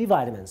of those B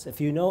vitamins. If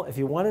you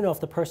want to know if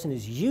the person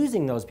is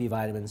using those B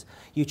vitamins,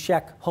 you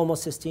check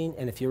homocysteine,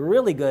 and if you're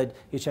really good,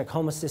 you check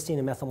homocysteine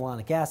and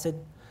methylmalonic acid,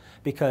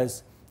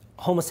 because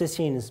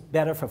homocysteine is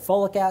better for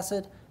folic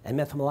acid, and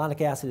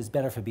methylmalonic acid is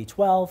better for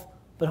B12,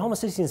 but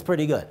homocysteine is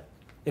pretty good.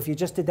 If you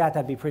just did that,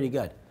 that'd be pretty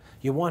good.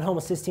 You want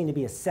homocysteine to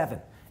be a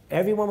 7.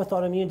 Everyone with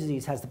autoimmune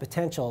disease has the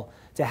potential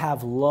to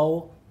have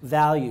high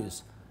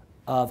values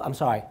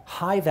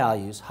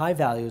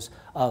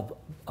of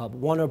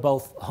one or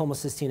both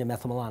homocysteine and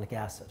methylmalonic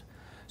acid.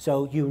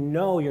 So you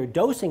know your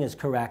dosing is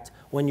correct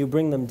when you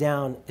bring them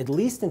down at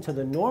least into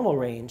the normal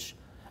range,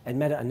 and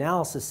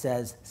meta-analysis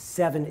says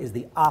 7 is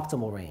the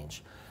optimal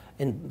range.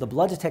 In the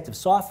blood detective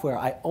software,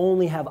 I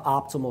only have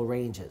optimal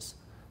ranges.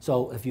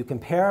 So if you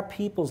compare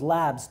people's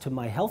labs to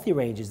my healthy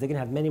ranges, they're going to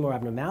have many more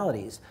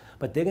abnormalities,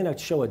 but they're going to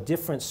show a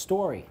different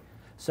story.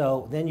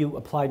 So then you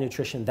apply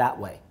nutrition that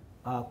way.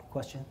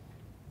 Question?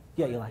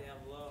 Yeah, Eli. They have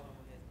low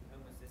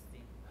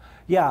homocysteine.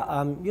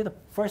 Yeah, you're the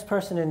first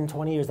person in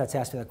 20 years that's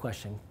asked me that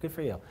question. Good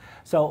for you.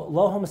 So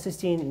low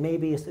homocysteine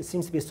it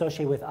seems to be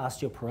associated with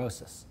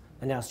osteoporosis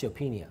and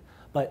osteopenia,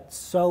 but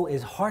so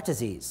is heart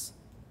disease.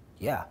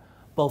 Yeah,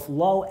 both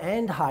low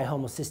and high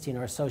homocysteine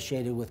are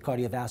associated with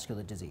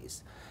cardiovascular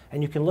disease.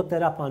 And you can look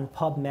that up on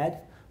PubMed.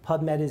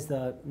 PubMed is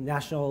the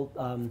national,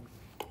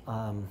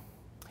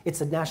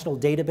 it's a national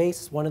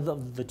database, one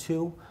of the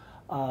two,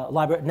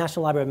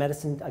 National Library of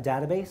Medicine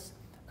database.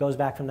 Goes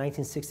back from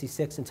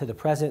 1966 into the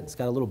present. It's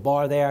got a little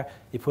bar there.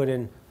 You put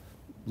in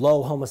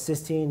low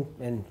homocysteine,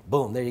 and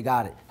boom, there you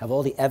got it. Have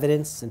all the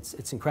evidence.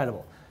 It's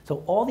incredible.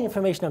 So all the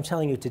information I'm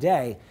telling you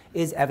today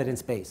is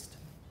evidence-based.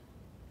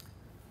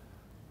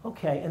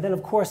 Okay, and then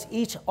of course,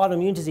 each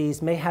autoimmune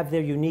disease may have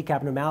their unique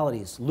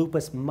abnormalities.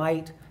 Lupus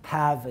might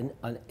have an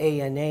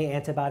ANA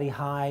antibody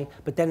high,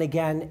 but then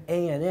again,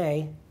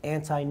 ANA,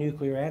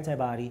 anti-nuclear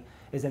antibody,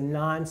 is a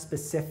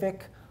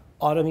non-specific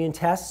autoimmune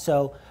test.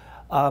 So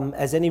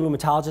as any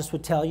rheumatologist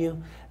would tell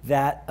you,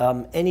 that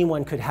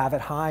anyone could have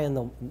it high and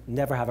they'll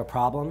never have a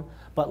problem.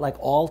 But like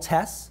all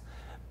tests,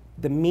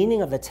 the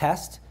meaning of the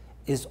test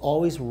is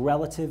always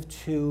relative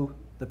to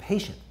the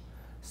patient.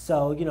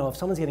 So, you know, if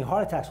someone's getting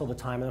heart attacks all the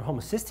time and their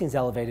homocysteine is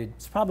elevated,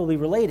 it's probably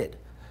related.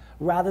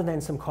 Rather than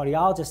some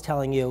cardiologist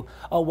telling you,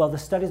 oh, well, the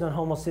studies on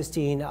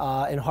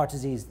homocysteine in heart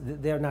disease,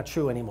 they're not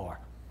true anymore.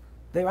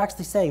 They're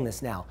actually saying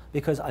this now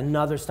because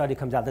another study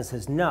comes out that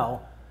says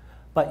no,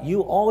 but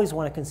you always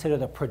want to consider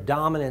the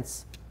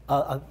predominance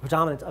of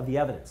the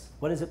evidence.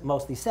 What does it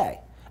mostly say?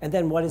 And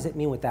then what does it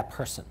mean with that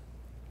person?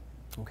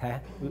 Okay,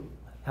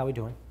 how are we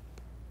doing?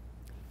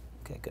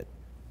 Okay, good.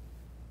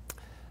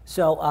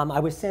 So I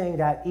was saying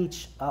that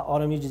each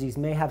autoimmune disease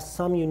may have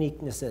some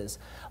uniquenesses,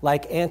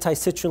 like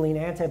anti-citrulline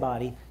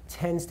antibody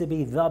tends to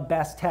be the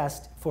best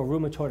test for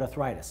rheumatoid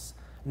arthritis,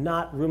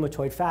 not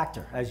rheumatoid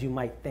factor, as you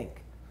might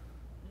think.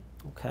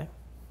 Okay.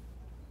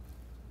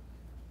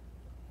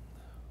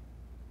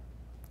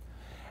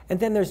 And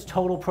then there's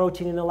total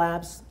protein in the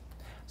labs.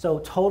 So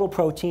total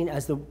protein,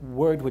 as the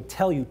word would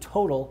tell you,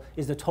 total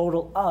is the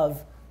total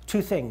of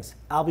two things,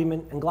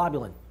 albumin and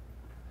globulin.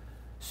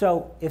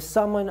 So if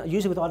someone,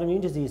 usually with autoimmune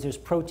disease, there's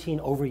protein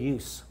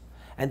overuse.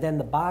 And then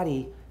the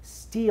body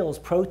steals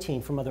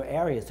protein from other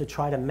areas to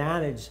try to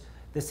manage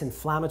this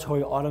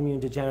inflammatory autoimmune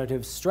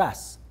degenerative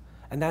stress.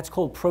 And that's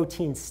called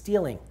protein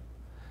stealing.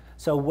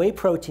 So whey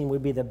protein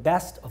would be the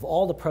best of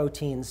all the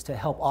proteins to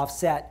help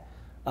offset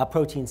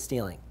protein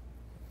stealing.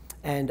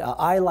 And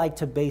I like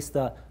to base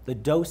the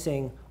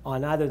dosing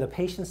on either the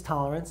patient's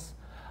tolerance,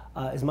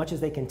 as much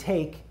as they can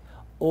take,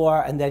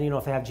 or, and then,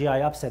 if they have GI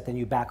upset, then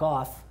you back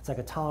off. It's like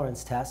a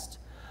tolerance test.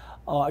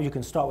 Or you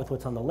can start with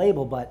what's on the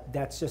label, but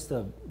that's just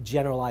a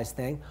generalized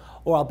thing.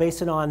 Or I'll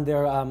base it on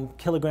their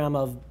kilogram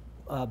of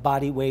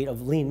body weight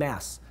of lean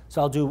mass.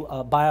 So I'll do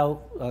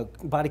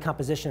body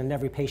composition in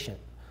every patient.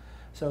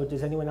 So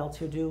does anyone else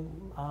here do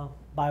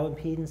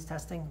bioimpedance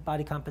testing,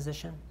 body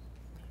composition?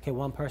 Okay,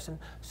 one person.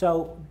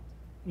 So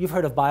you've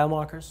heard of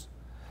biomarkers.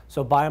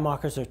 So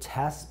biomarkers are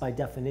tests by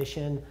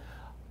definition.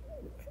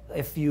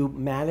 If you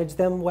manage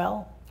them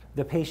well,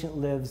 the patient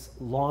lives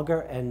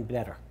longer and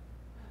better.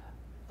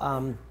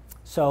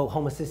 So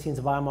homocysteine is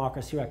a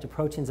biomarker, C-reactive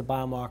protein is a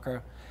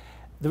biomarker.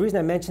 The reason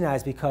I mention that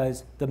is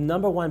because the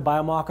 #1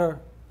 biomarker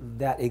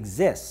that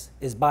exists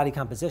is body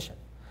composition,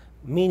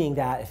 meaning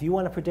that if you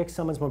want to predict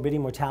someone's morbidity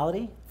and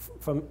mortality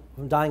from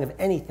dying of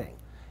anything,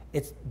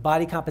 it's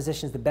body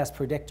composition is the best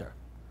predictor.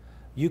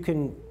 You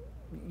can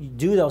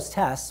do those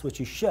tests, which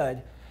you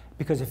should,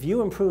 because if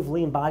you improve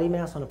lean body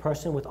mass on a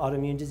person with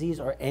autoimmune disease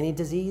or any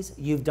disease,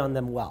 you've done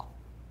them well.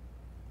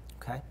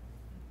 Okay?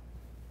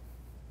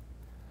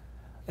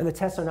 And the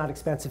tests are not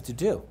expensive to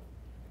do.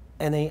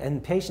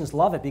 And patients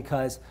love it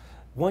because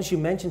once you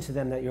mention to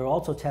them that you're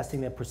also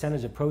testing their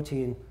percentage of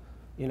protein,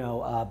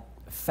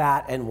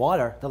 fat and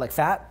water, they're like,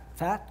 fat?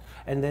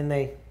 And then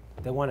they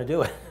want to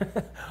do it.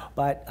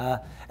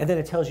 And then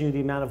it tells you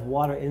the amount of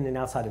water in and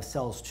outside of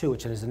cells too,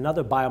 which is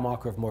another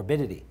biomarker of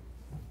morbidity.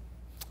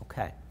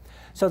 Okay.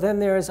 So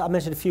then I'll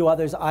mention a few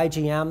others,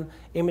 IgM,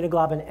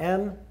 immunoglobulin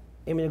M,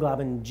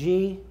 immunoglobulin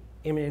G,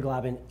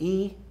 immunoglobulin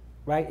E,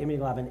 right?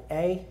 Immunoglobulin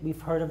A,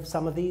 we've heard of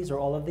some of these or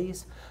all of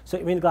these. So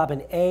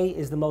immunoglobulin A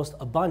is the most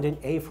abundant,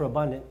 A for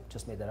abundant,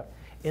 just made that up,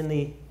 in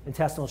the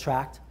intestinal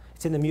tract.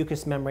 It's in the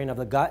mucous membrane of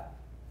the gut.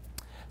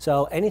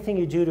 So anything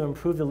you do to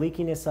improve the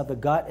leakiness of the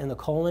gut and the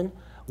colon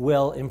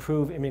will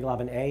improve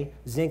immunoglobulin A.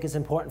 Zinc is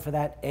important for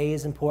that, A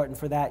is important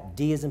for that,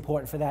 D is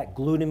important for that,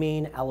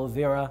 glutamine, aloe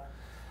vera,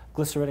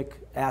 glyceric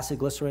acid,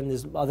 glycerin,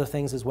 there's other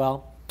things as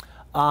well.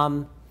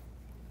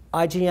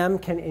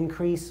 IgM can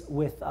increase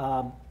with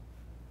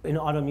in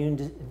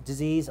autoimmune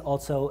disease,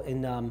 also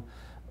in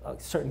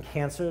certain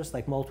cancers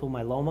like multiple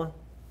myeloma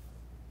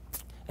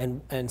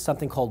and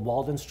something called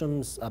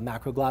Waldenstrom's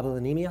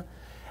macroglobulinemia.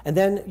 And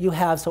then you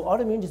have, so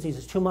autoimmune disease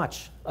is too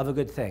much of a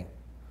good thing,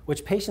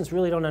 which patients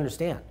really don't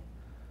understand.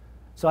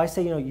 So I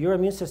say, your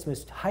immune system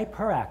is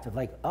hyperactive.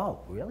 Like, oh,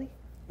 really?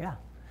 Yeah.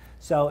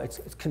 So it's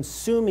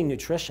consuming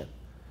nutrition,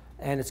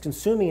 and it's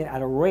consuming it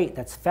at a rate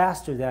that's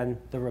faster than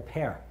the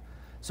repair.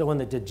 So when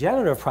the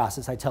degenerative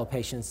process, I tell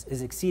patients,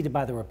 is exceeded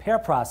by the repair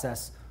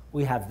process,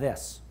 we have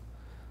this.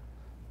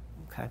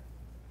 Okay.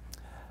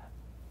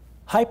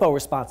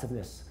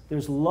 Hyporesponsiveness.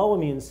 There's low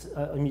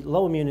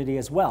immunity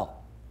as well.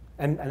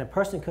 And a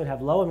person could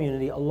have low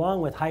immunity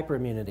along with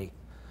hyperimmunity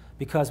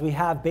because we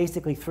have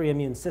basically 3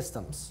 immune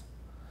systems.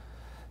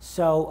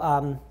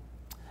 So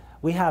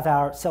we have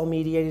our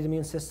cell-mediated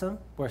immune system,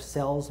 where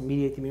cells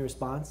mediate the immune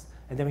response.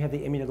 And then we have the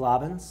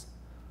immunoglobulins,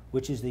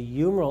 which is the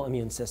humoral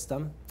immune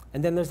system.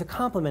 And then there's the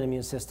complement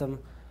immune system.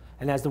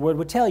 And as the word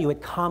would tell you,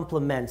 it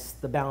complements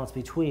the balance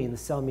between the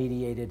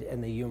cell-mediated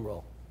and the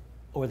humoral,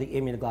 or the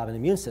immunoglobulin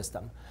immune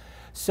system.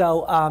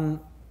 So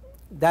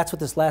that's what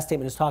this last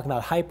statement is talking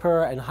about.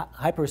 Hyper and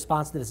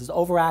hyperresponsiveness is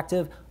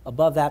overactive.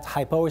 Above that's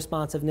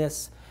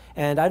hyporesponsiveness.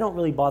 And I don't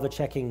really bother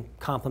checking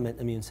complement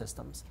immune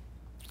systems.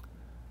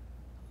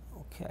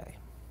 Okay.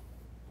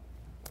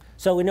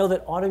 So we know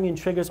that autoimmune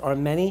triggers are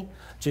many.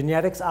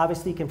 Genetics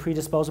obviously can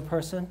predispose a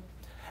person.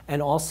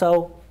 And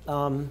also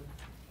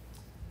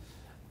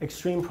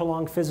extreme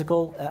prolonged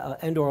physical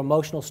and or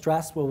emotional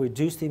stress will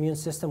reduce the immune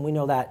system. We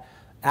know that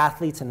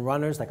athletes and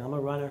runners, like I'm a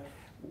runner,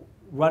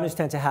 runners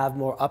tend to have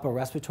more upper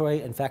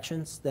respiratory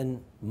infections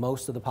than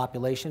most of the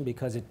population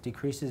because it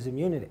decreases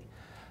immunity.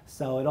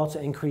 So it also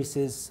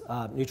increases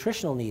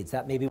nutritional needs.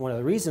 That may be one of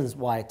the reasons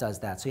why it does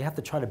that. So you have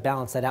to try to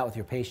balance that out with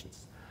your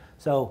patients.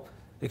 So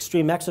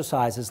extreme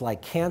exercise is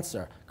like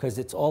cancer because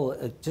it's all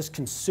just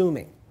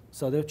consuming.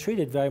 So they're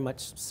treated very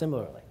much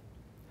similarly.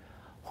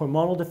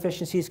 Hormonal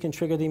deficiencies can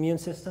trigger the immune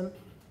system.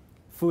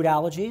 Food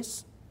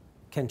allergies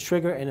can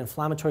trigger an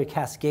inflammatory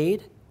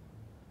cascade.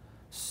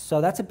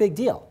 So that's a big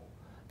deal.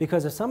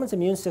 Because if someone's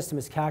immune system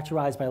is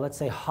characterized by, let's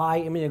say,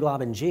 high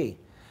immunoglobulin G,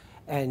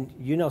 and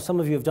some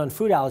of you have done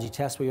food allergy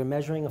tests where you're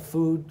measuring a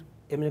food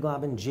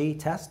immunoglobulin G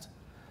test,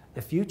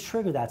 if you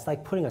trigger that, it's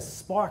like putting a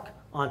spark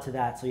onto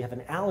that so you have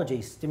an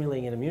allergy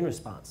stimulating an immune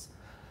response,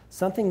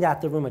 something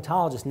that the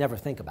rheumatologists never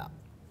think about.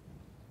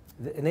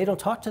 And they don't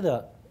talk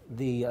to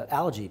the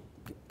allergy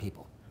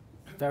people.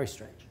 Very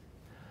strange.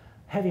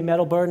 Heavy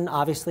metal burden,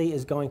 obviously,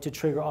 is going to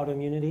trigger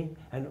autoimmunity,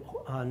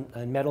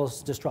 and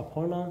metals disrupt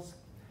hormones.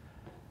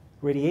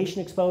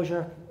 Radiation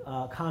exposure,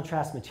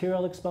 contrast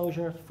material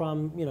exposure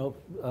from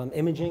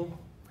imaging,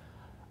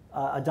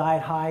 a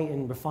diet high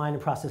in refined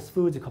and processed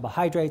foods and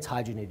carbohydrates,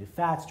 hydrogenated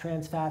fats,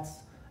 trans fats,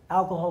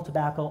 alcohol,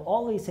 tobacco,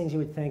 all these things you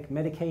would think,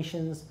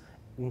 medications,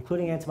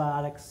 including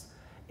antibiotics,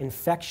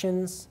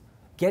 infections,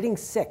 getting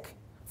sick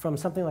from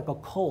something like a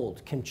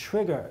cold can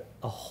trigger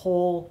a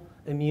whole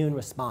immune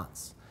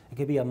response. It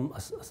could be a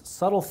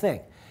subtle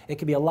thing. It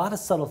could be a lot of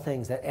subtle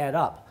things that add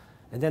up.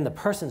 And then the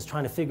person's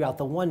trying to figure out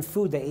the one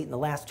food they ate in the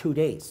last 2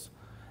 days.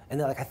 And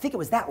they're like, I think it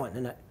was that one.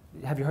 And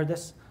have you heard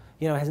this?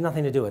 It has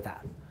nothing to do with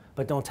that.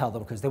 But don't tell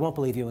them because they won't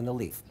believe you and they'll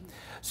leave.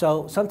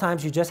 So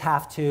sometimes you just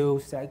have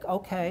to say,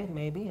 okay,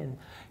 maybe, and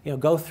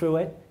go through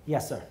it.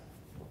 Yes, sir.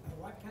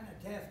 What kind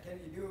of test can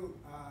you do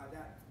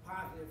that's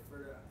positive for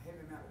the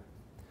heavy metals?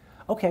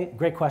 Okay,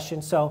 great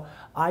question. So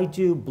I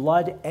do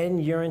blood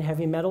and urine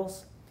heavy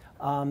metals.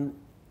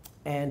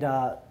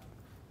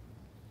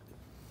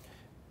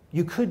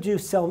 You could do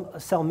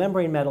cell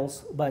membrane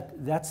metals,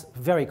 but that's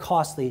very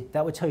costly.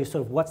 That would tell you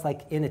sort of what's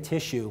like in a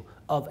tissue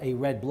of a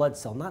red blood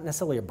cell, not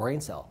necessarily a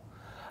brain cell.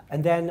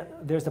 And then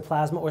there's the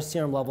plasma or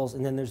serum levels,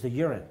 and then there's the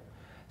urine.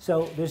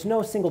 So there's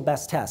no single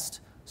best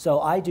test. So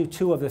I do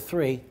 2 of the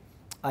 3.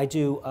 I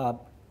do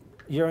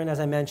urine, as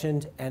I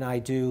mentioned, and I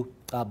do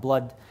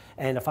blood.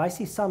 And if I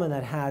see someone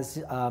that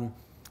has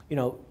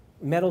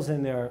metals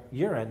in their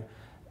urine,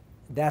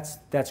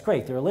 that's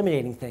great. They're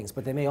eliminating things,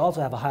 but they may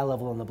also have a high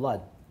level in the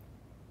blood.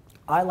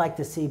 I like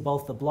to see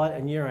both the blood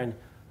and urine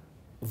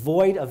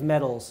void of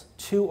metals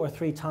 2 or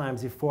 3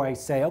 times before I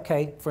say,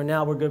 okay, for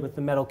now we're good with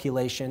the metal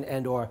chelation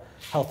and or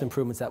health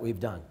improvements that we've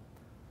done.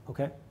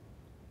 Okay?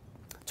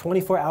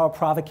 24-hour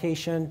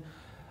provocation,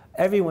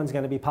 everyone's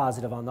going to be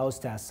positive on those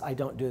tests. I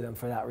don't do them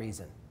for that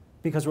reason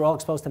because we're all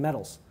exposed to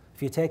metals.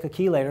 If you take a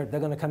chelator, they're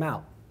going to come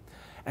out.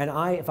 And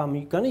if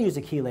I'm going to use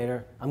a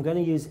chelator, I'm going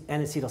to use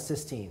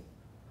N-acetylcysteine.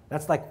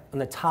 That's like in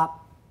the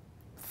top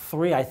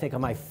 3, I think,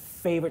 of my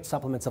favorite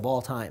supplements of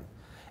all time.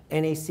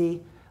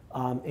 NAC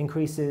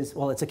increases,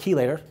 well, it's a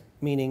chelator,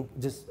 meaning,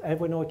 does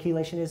everyone know what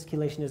chelation is?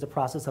 Chelation is a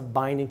process of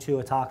binding to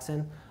a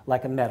toxin,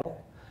 like a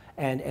metal.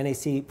 And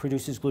NAC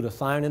produces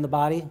glutathione in the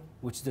body,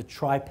 which is a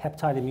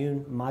tripeptide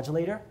immune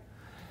modulator.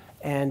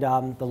 And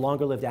the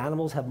longer-lived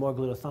animals have more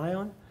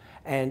glutathione.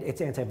 And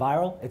it's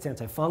antiviral, it's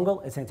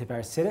antifungal, it's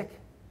antiparasitic.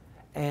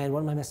 And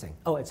what am I missing?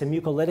 Oh, it's a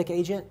mucolytic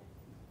agent,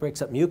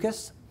 breaks up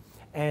mucus.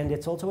 And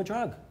it's also a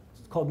drug.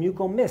 It's called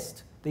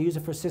mucomist. They use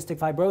it for cystic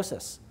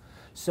fibrosis.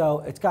 So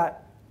it's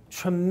got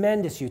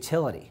tremendous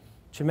utility,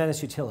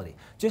 tremendous utility.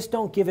 Just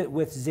don't give it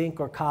with zinc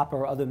or copper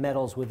or other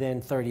metals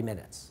within 30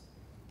 minutes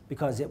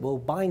because it will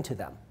bind to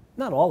them.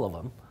 Not all of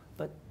them,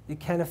 but it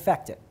can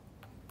affect it.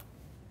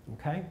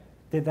 Okay?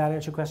 Did that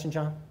answer your question,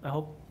 John? I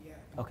hope? Yeah.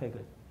 Okay,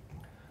 good.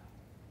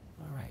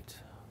 All right.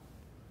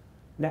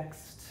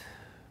 Next.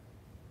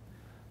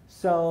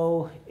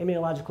 So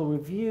immunological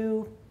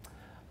review,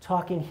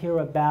 talking here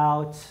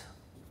about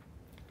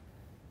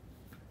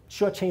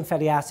short-chain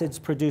fatty acids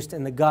produced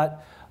in the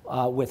gut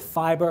with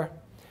fiber.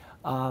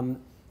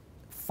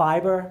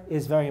 Fiber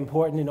is very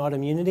important in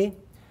autoimmunity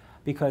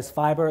because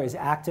fiber is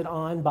acted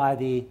on by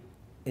the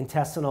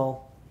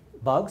intestinal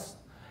bugs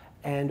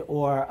and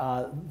or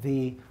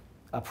the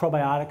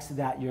probiotics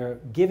that you're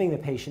giving the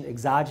patient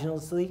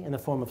exogenously in the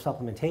form of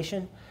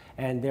supplementation.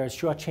 And there's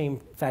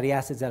short-chain fatty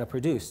acids that are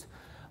produced.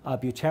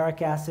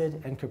 Butyric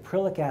acid and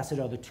caprylic acid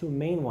are the 2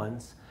 main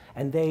ones,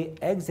 and they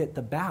exit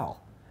the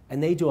bowel.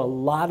 And they do a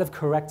lot of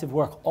corrective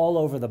work all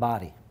over the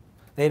body.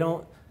 They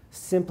don't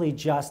simply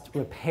just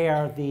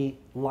repair the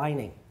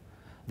lining.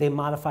 They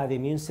modify the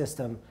immune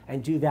system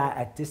and do that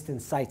at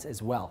distant sites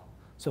as well.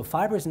 So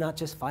fiber is not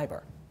just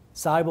fiber.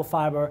 Soluble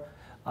fiber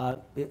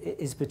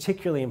is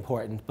particularly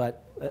important,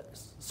 but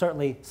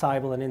certainly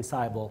soluble and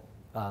insoluble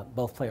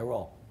both play a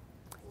role.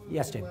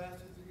 Yes, Jane?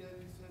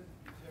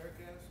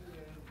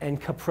 And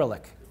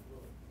caprylic.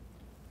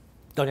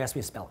 Don't ask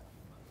me to spell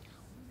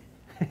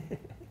it.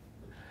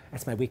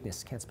 That's my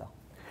weakness, can't spell.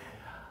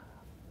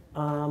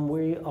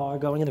 We are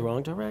going in the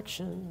wrong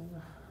direction.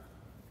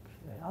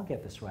 Okay, I'll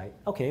get this right.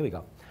 Okay, here we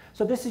go.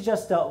 So this is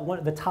just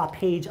the top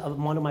page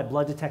of one of my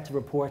blood detective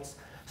reports.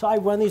 So I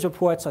run these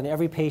reports on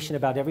every patient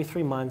about every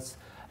 3 months,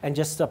 and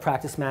just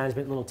practice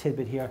management, little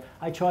tidbit here.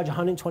 I charge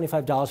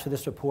 $125 for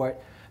this report.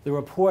 The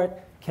report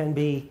can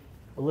be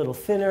a little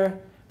thinner.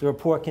 The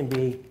report can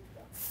be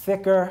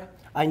thicker.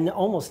 I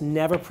almost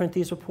never print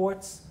these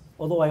reports,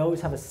 although I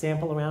always have a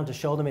sample around to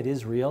show them it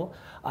is real.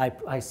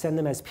 I send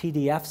them as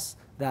PDFs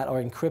that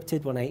are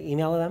encrypted when I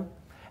email them,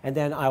 and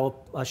then I will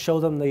show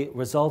them the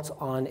results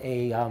on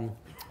a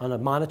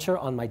monitor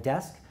on my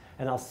desk,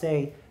 and I'll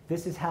say,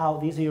 these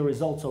are your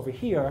results over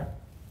here.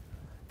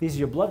 These are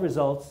your blood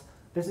results.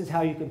 This is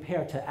how you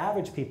compare to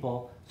average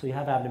people. So you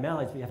have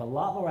abnormalities, but you have a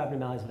lot more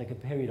abnormalities when I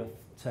compare you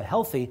to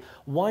healthy.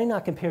 Why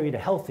not compare you to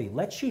healthy?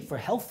 Let's shoot for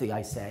healthy,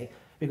 I say,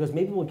 because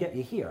maybe we'll get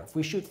you here. If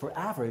we shoot for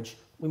average,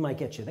 we might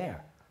get you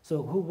there.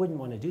 So who wouldn't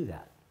want to do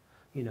that,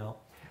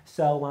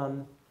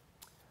 So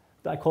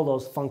I call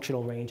those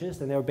functional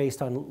ranges, and they're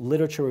based on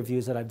literature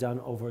reviews that I've done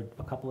over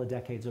a couple of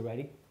decades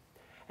already.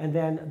 And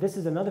then this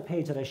is another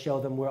page that I show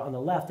them where on the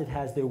left it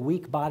has their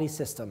weak body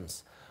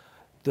systems.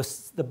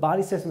 The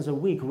body systems are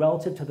weak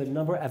relative to the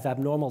number of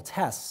abnormal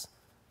tests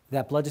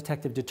that blood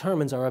detective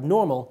determines are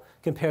abnormal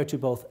compared to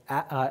both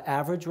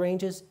average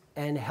ranges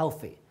and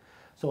healthy.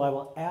 So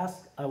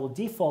I will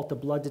default the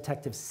blood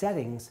detective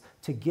settings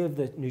to give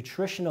the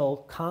nutritional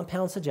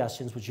compound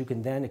suggestions, which you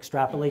can then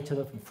extrapolate to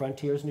the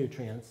Frontiers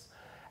nutrients,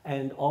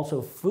 and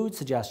also food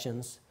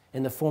suggestions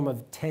in the form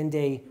of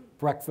 10-day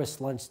breakfast,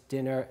 lunch,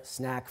 dinner,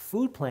 snack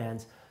food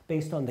plans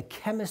based on the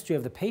chemistry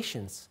of the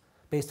patients,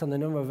 based on the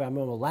number of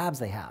abnormal labs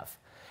they have.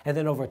 And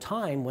then over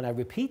time, when I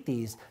repeat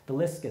these, the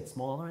list gets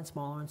smaller and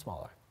smaller and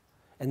smaller.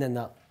 And then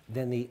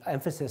the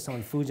emphasis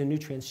on foods and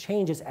nutrients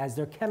changes as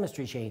their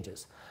chemistry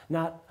changes.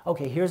 Not,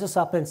 okay, here's a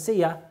supplement, see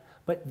ya.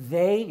 But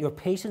your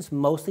patients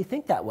mostly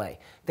think that way.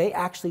 They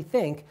actually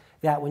think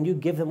that when you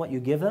give them what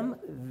you give them,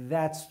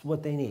 that's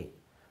what they need,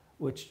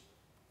 which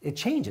it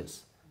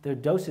changes. Their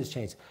doses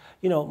change.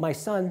 You know, my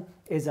son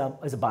is a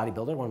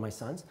bodybuilder, one of my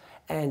sons,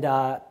 and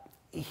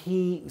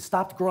he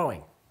stopped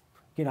growing.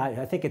 You know,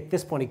 I think at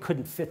this point he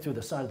couldn't fit through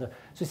the side of the,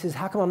 so he says,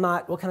 how come I'm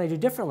not, what can I do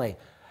differently?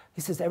 He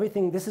says,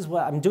 this is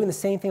what, I'm doing the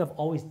same thing I've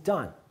always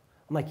done.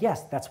 I'm like,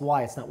 yes, that's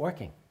why it's not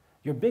working.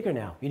 You're bigger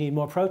now, you need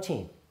more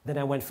protein. Then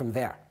I went from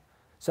there.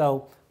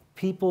 So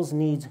people's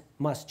needs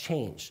must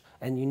change,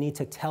 and you need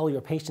to tell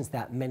your patients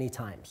that many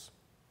times.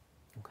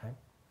 Okay,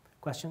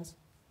 questions?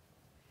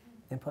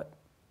 Input?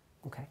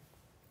 Okay.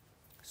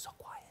 So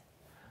quiet.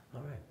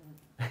 All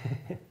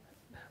right.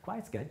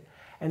 Quiet's good.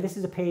 And this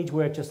is a page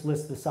where it just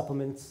lists the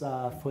supplements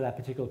for that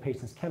particular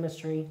patient's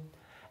chemistry.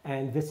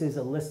 And this is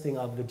a listing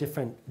of the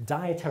different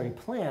dietary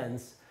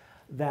plans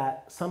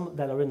that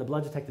are in the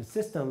blood detective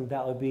system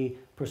that would be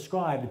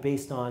prescribed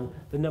based on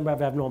the number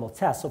of abnormal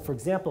tests. So for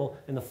example,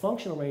 in the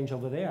functional range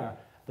over there,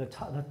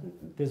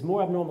 there's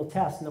more abnormal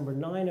tests, number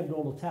 9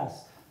 abnormal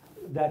tests,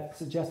 that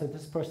suggest that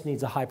this person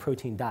needs a high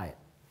protein diet.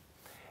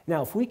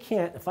 Now,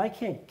 if I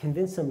can't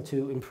convince them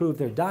to improve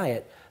their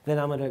diet, then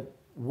I'm going to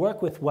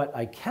work with what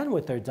I can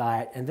with their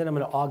diet, and then I'm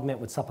going to augment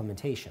with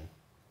supplementation.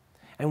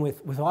 And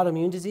with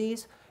autoimmune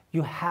disease,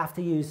 you have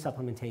to use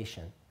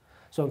supplementation.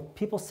 So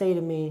people say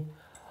to me,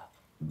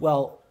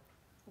 well,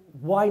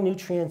 why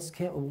nutrients,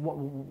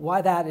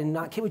 why that, and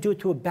can't we do it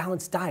to a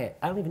balanced diet?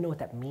 I don't even know what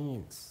that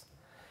means.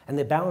 And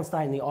the balanced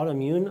diet in the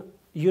autoimmune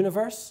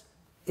universe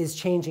is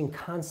changing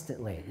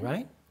constantly,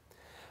 right?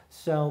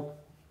 So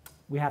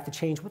we have to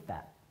change with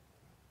that.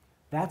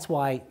 That's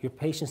why your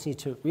patients need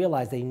to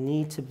realize they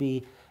need to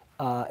be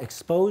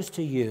exposed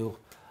to you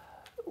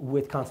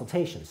with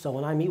consultations. So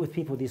when I meet with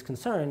people with these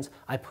concerns,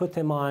 I put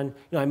them on,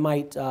 I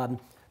might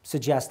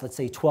suggest, let's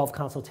say, 12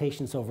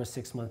 consultations over a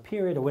 6-month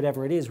period or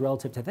whatever it is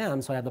relative to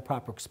them, so I have the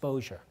proper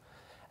exposure.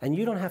 And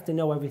you don't have to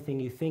know everything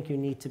you think you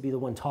need to be the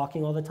one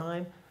talking all the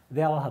time.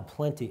 They'll have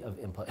plenty of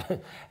input,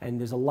 and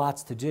there's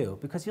lots to do,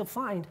 because you'll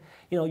find,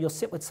 you'll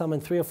sit with someone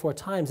 3 or 4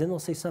 times, and they'll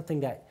say something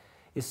that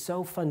is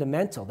so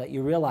fundamental that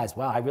you realize,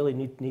 wow, I really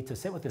need to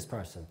sit with this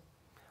person.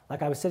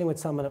 Like I was sitting with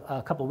someone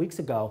a couple weeks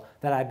ago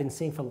that I've been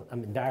seeing for,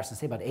 I'm embarrassed to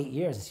say, about 8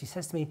 years, and she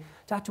says to me,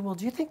 Dr. Wald,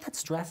 do you think that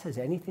stress has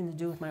anything to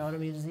do with my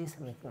autoimmune disease?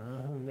 I'm like,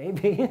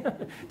 maybe.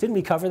 Didn't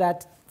we cover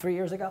that 3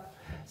 years ago?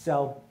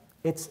 So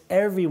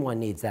everyone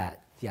needs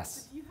that,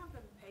 yes. Do you have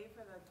them pay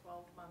for the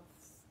 12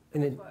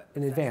 months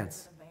in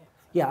advance?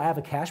 Yeah, I have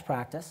a cash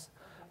practice.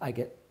 Okay. I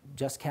get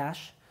just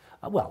cash.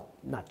 Well,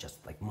 not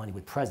just like money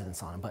with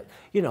presidents on them,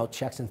 but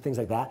checks and things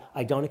like that.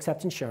 I don't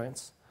accept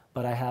insurance,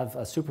 but I have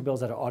super bills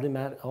that are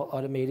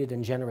automated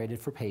and generated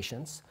for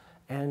patients,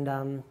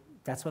 and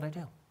that's what I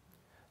do.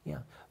 Yeah,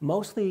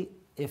 mostly,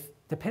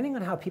 depending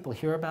on how people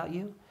hear about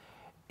you,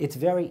 it's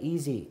very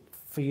easy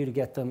for you to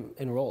get them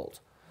enrolled.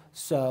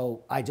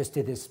 So I just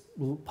did this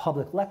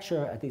public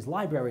lecture at these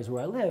libraries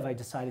where I live. I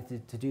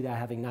decided to do that,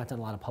 having not done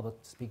a lot of public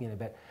speaking in a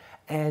bit.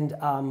 And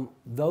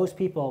those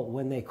people,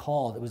 when they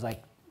called, it was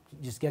like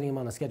just getting them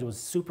on the schedule was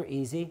super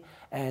easy.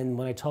 And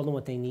when I told them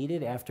what they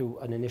needed after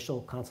an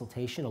initial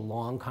consultation, a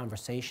long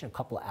conversation, a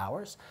couple of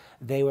hours,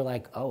 they were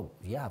like, oh,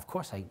 yeah, of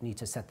course I need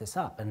to set this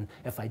up. And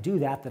if I do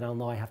that, then I'll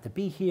know I have to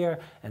be here,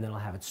 and then I'll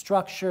have it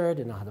structured,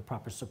 and I'll have the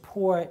proper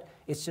support.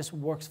 It just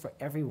works for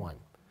everyone.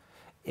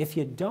 If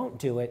you don't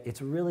do it,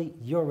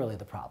 you're really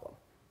the problem,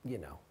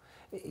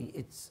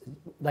 It's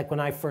like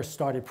when I first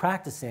started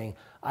practicing,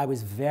 I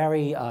was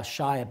very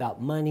shy about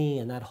money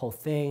and that whole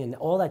thing, and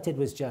all that did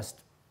was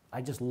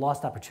I just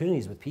lost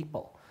opportunities with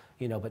people,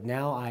 but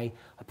now I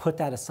put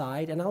that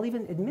aside, and I'll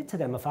even admit to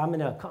them if I'm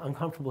in an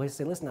uncomfortable place,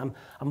 say, listen,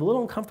 I'm a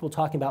little uncomfortable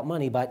talking about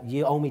money, but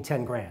you owe me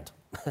 10 grand.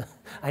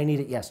 I need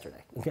it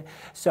yesterday, okay?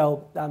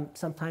 So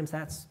sometimes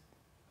that's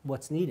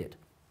what's needed,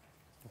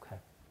 okay?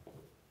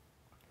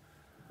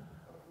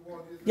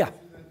 Yeah.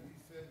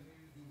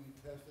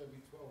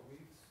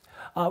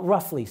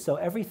 Roughly, so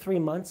every 3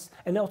 months,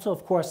 and also,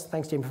 of course,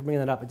 thanks, Jamie, for bringing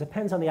that up, it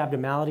depends on the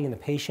abnormality in the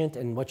patient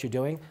and what you're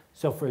doing.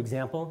 So, for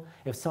example,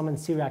 if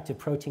someone's C-reactive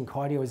protein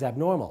cardio is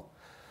abnormal,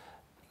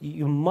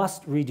 you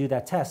must redo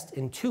that test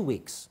in 2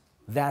 weeks.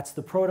 That's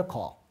the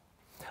protocol.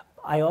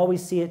 I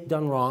always see it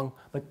done wrong,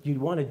 but you'd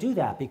want to do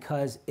that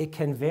because it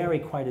can vary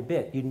quite a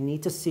bit. You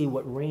need to see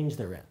what range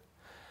they're in.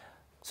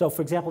 So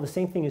for example, the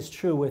same thing is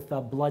true with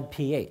blood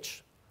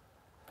pH.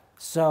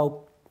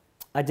 So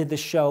I did this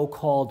show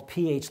called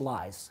pH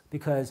Lies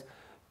because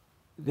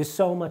there's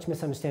so much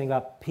misunderstanding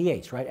about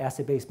pH, right?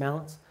 Acid-base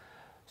balance.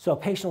 So a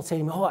patient will say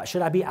to me, oh,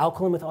 should I be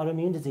alkaline with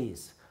autoimmune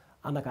disease?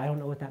 I'm like, I don't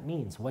know what that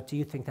means. What do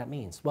you think that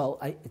means? Well,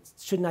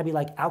 shouldn't I be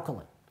like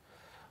alkaline?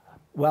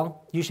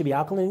 Well, you should be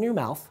alkaline in your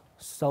mouth,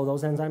 so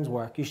those enzymes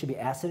work. You should be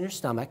acid in your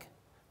stomach,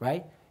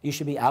 right? You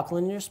should be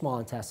alkaline in your small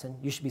intestine.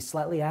 You should be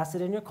slightly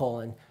acid in your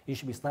colon. You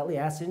should be slightly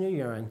acid in your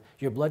urine.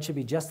 Your blood should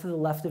be just to the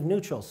left of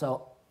neutral.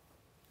 So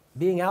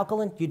being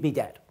alkaline, you'd be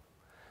dead.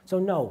 So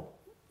no.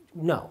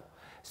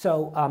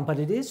 So, but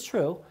it is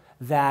true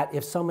that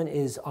if someone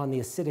is on the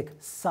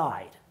acidic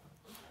side,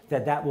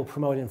 that will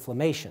promote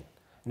inflammation,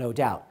 no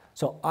doubt.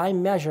 So I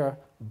measure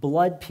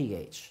blood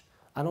pH.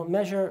 I don't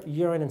measure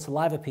urine and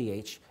saliva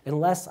pH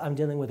unless I'm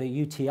dealing with a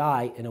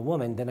UTI in a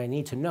woman. Then I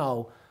need to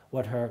know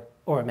what her,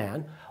 or a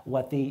man,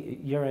 what the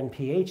urine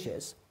pH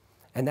is.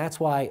 And that's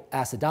why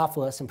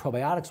acidophilus and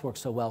probiotics work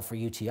so well for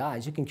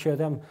UTIs. You can cure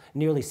them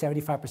nearly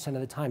 75% of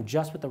the time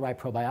just with the right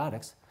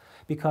probiotics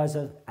because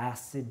of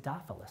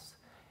acidophilus.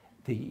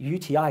 The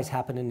UTIs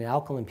happen in an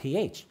alkaline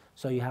pH,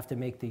 so you have to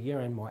make the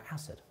urine more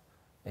acid.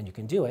 And you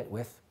can do it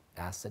with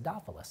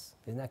acidophilus.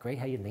 Isn't that great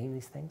how you name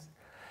these things?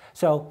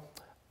 So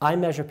I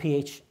measure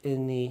pH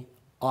in the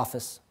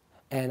office,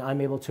 and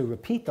I'm able to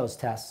repeat those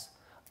tests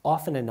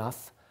often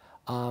enough,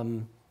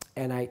 and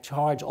I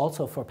charge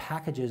also for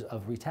packages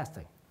of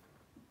retesting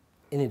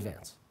in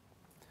advance,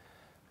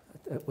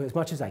 as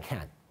much as I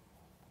can.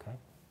 Okay?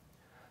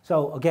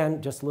 So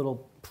again, just a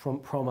little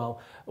promo.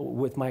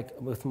 With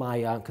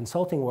my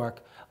consulting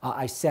work,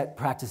 I set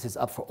practices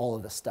up for all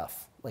of this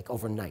stuff, like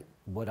overnight,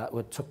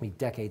 what took me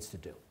decades to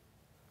do.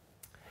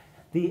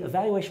 The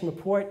evaluation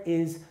report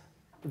is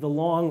the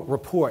long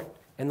report,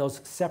 and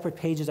those separate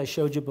pages I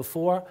showed you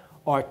before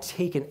are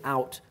taken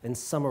out and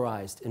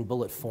summarized in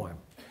bullet form.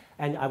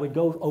 And I would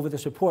go over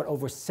this report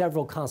over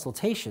several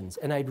consultations,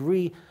 and I'd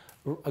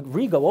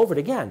go over it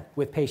again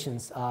with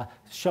patients,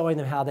 showing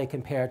them how they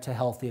compare to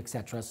healthy, et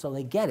cetera, so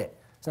they get it.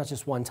 It's not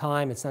just one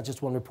time, it's not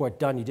just one report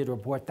done, you did a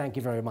report, thank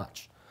you very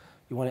much.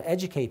 You want to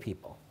educate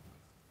people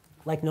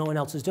like no one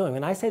else is doing.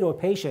 When I say to a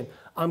patient,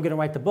 I'm going to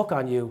write the book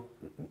on you,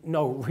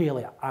 no,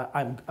 really,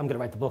 I'm going to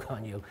write the book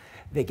on you,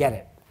 they get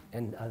it,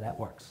 and that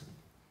works.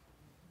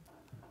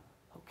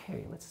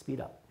 Okay, let's speed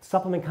up.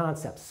 Supplement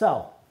concepts.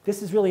 So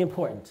this is really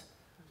important.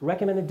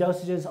 Recommended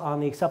dosages on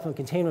the supplement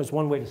container is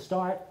one way to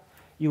start.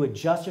 You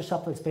adjust your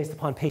supplements based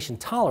upon patient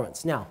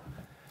tolerance. Now,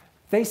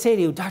 they say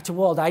to you, Dr.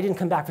 Wald, I didn't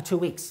come back for 2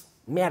 weeks.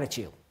 Mad at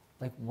you.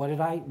 Like, what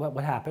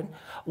happened?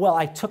 Well,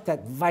 I took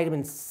that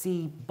vitamin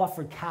C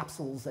buffered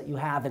capsules that you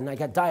have, and I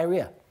got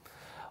diarrhea.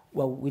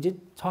 Well, we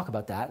did talk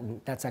about that, and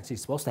that's actually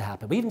supposed to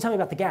happen. But you didn't tell me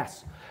about the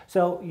gas.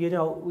 So, you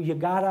know, you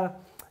gotta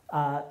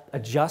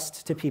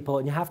adjust to people,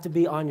 and you have to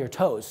be on your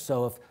toes.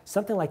 So if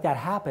something like that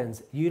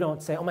happens, you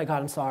don't say, oh my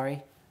God, I'm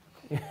sorry.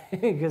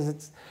 Because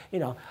it's, you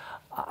know,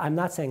 I'm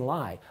not saying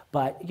lie,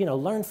 but, you know,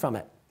 learn from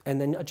it, and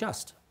then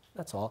adjust.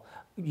 That's all.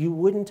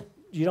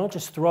 You don't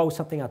just throw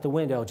something out the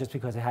window just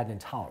because it had an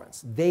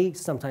intolerance. They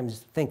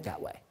sometimes think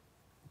that way,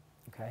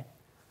 okay?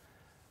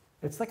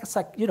 It's like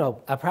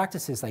a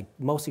practice is like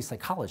mostly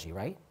psychology,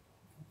 right?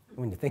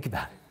 When you think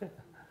about it.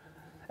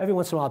 Every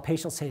once in a while, a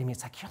patient will say to me,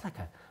 it's like, you're like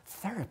a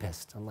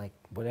therapist. I'm like,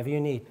 whatever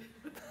you need.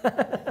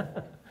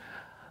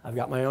 I've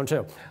got my own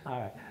too. All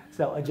right,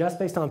 so adjust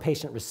based on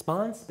patient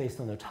response, based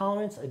on their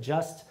tolerance,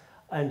 adjust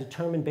and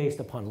determine based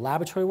upon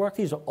laboratory work.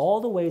 These are all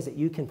the ways that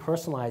you can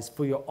personalize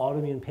for your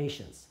autoimmune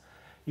patients.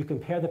 You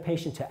compare the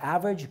patient to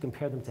average, you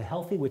compare them to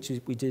healthy, which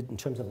we did in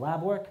terms of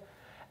lab work,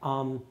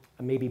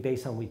 maybe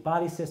based on weak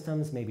body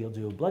systems, maybe you'll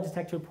do a blood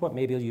detector report,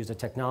 maybe you'll use a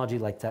technology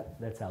like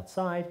that's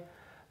outside.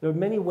 There are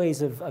many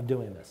ways of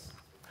doing this.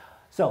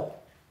 So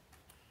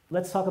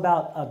let's talk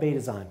about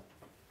Betazyme.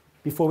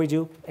 Before we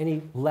do,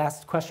 any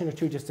last question or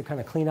two just to kind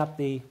of clean up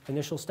the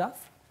initial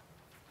stuff?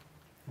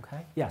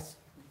 Okay, yes?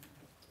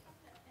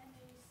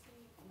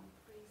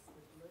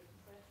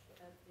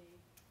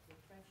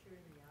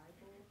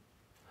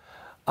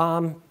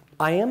 I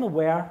am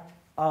aware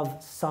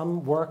of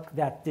some work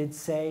that did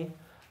say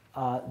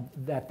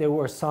that there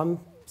were some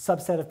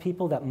subset of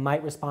people that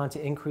might respond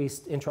to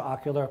increased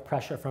intraocular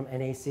pressure from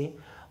NAC,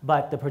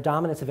 but the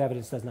predominance of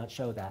evidence does not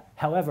show that.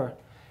 However,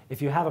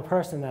 if you have a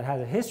person that has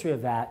a history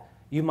of that,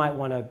 you might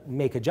want to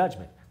make a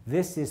judgment.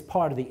 This is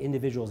part of the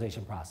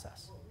individualization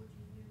process. What would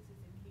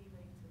you use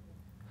as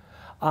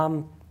a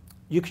chelator?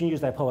 You can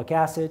use lipoic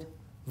acid,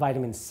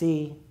 vitamin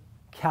C,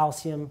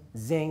 calcium,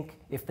 zinc.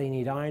 If they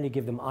need iron, you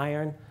give them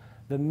iron.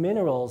 The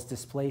minerals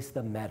displace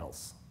the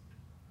metals.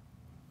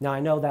 Now, I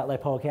know that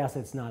lipoic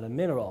acid is not a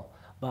mineral,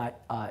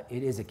 but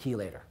it is a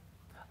chelator.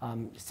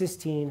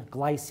 Cysteine,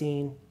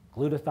 glycine,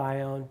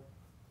 glutathione,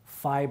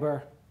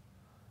 fiber,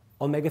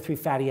 omega-3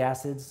 fatty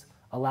acids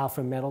allow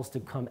for metals to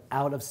come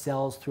out of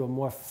cells through a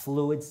more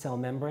fluid cell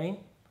membrane,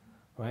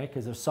 right?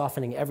 Because they're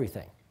softening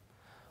everything.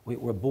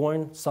 We're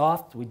born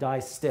soft, we die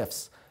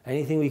stiffs.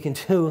 Anything we can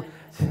do,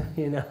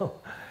 you know,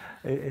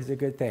 is a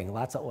good thing.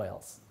 Lots of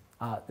oils.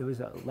 There was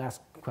a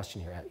last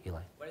question here,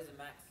 Eli. What is the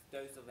max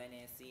dose of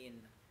NAC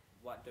and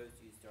what dose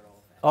do you start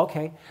off at?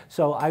 Okay,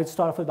 so I would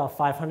start off with about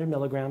 500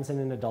 milligrams in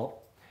an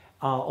adult.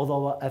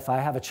 Although if I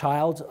have a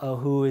child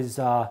who is,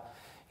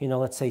 you know,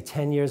 let's say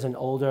 10 years and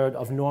older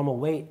of normal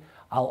weight,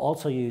 I'll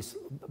also use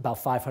about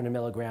 500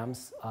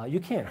 milligrams. You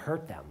can't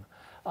hurt them.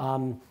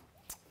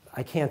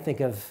 I can't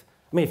think of,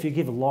 I mean, if you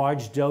give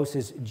large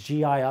doses,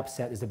 GI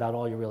upset is about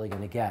all you're really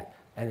going to get.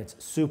 And it's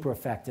super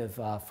effective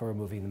for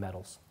removing the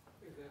metals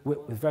with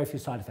very few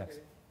side effects.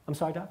 I'm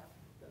sorry, Doc?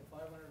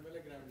 500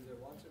 milligrams, is it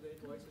once a day,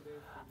 twice a day?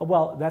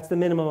 Well, that's the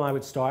minimum I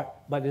would start.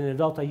 But in an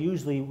adult, I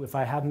usually, if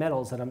I have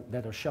metals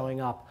that are showing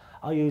up,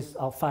 I'll use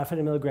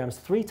 500 milligrams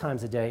 3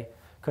 times a day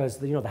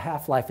because you know, the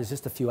half-life is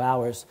just a few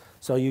hours.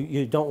 So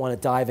you don't want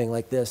it diving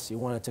like this. You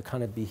want it to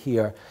kind of be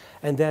here.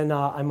 And then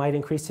I might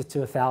increase it to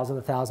 1,000,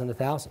 1,000,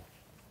 1,000.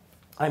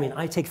 I mean,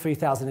 I take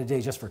 3,000 a day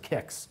just for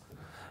kicks.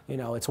 You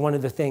know, it's one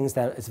of the things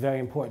that is very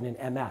important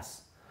in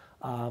MS.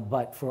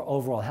 But for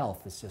overall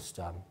health, it's just,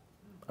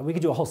 we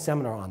could do a whole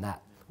seminar on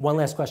that. One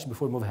last question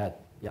before we move ahead.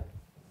 Yep.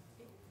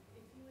 If you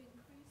increase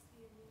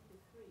the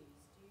omega-3s,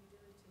 do you do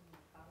it in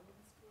a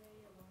balanced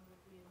way along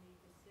with the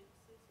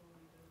omega-6s, or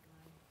you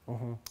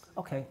don't mind?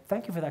 Okay,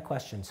 thank you for that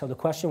question. So the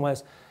question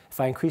was, if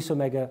I increase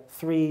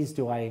omega-3s,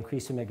 do I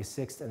increase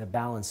omega-6 in a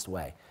balanced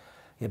way?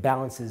 Yeah,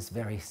 balance is a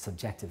very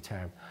subjective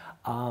term.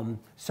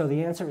 So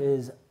the answer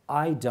is,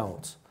 I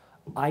don't.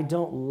 I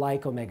don't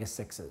like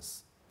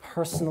omega-6s.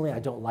 Personally, I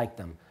don't like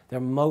them. They're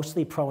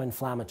mostly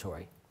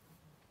pro-inflammatory.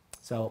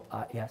 So,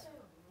 yes?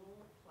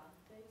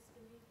 Plant-based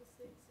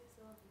omega-6s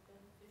aren't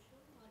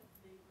beneficial, like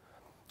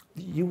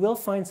the You will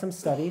find some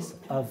studies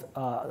of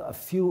a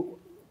few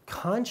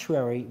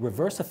contrary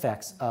reverse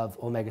effects of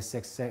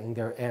omega-6 saying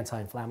they're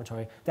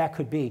anti-inflammatory. That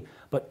could be.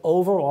 But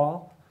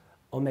overall,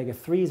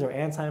 omega-3s are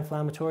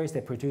anti-inflammatories.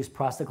 They produce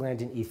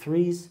prostaglandin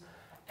E3s.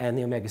 And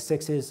the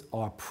omega-6s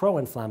are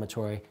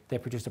pro-inflammatory. They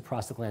produce the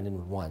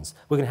prostaglandin 1s.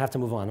 We're going to have to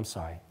move on. I'm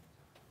sorry.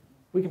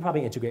 We can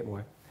probably integrate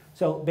more.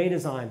 So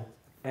betazyme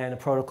and a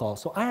protocol.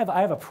 So I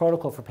have a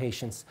protocol for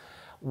patients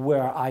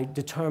where I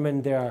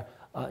determine their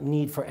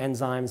need for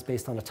enzymes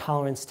based on a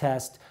tolerance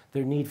test,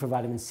 their need for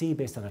vitamin C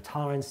based on a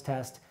tolerance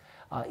test,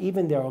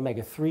 even their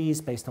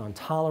omega-3s based on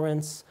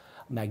tolerance,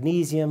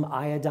 magnesium,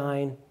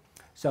 iodine.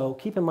 So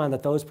keep in mind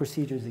that those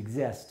procedures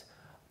exist.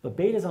 But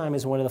betazyme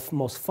is one of the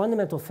most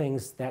fundamental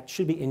things that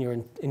should be in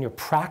your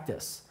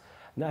practice,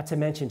 not to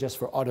mention just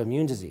for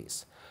autoimmune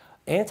disease.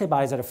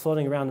 Antibodies that are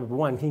floating around, number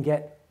one,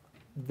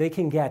 they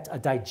can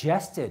get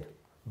digested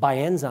by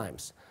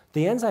enzymes.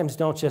 The enzymes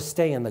don't just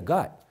stay in the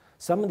gut.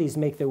 Some of these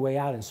make their way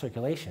out in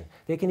circulation.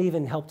 They can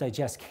even help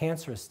digest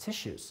cancerous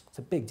tissues. It's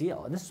a big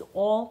deal. And this is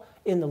all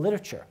in the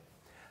literature.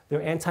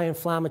 They're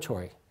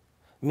anti-inflammatory,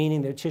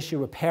 meaning they're tissue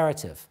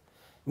reparative,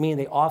 meaning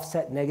they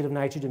offset negative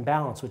nitrogen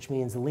balance, which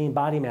means the lean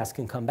body mass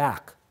can come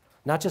back.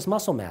 Not just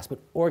muscle mass, but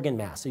organ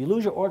mass. So you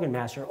lose your organ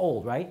mass, you're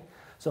old, right?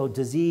 So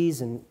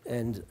disease and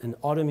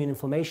autoimmune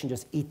inflammation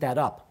just eat that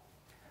up.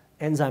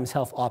 Enzymes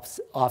help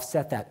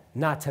offset that.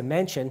 Not to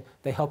mention,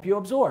 they help you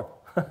absorb.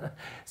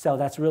 So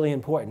that's really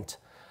important.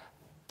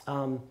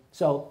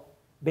 So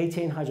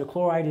betaine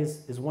hydrochloride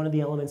is one of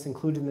the elements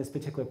included in this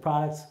particular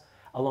product,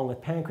 along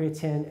with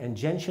pancreatin and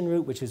gentian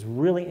root, which is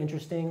really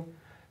interesting.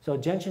 So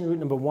gentian root,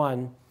 number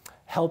one,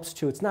 helps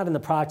to, it's not in the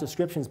product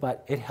descriptions,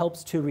 but it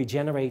helps to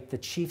regenerate the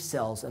chief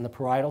cells and the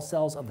parietal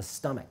cells of the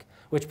stomach,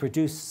 which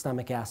produce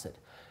stomach acid.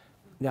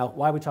 Now,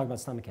 why are we talking about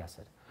stomach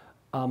acid?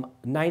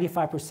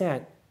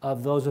 95%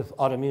 of those with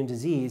autoimmune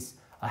disease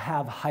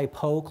have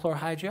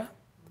hypochlorhydria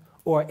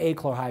or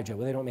achlorhydria,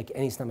 where they don't make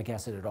any stomach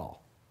acid at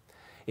all.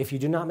 If you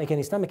do not make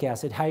any stomach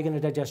acid, how are you going to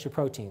digest your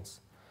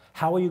proteins?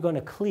 How are you going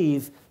to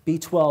cleave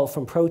B12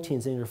 from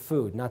proteins in your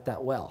food? Not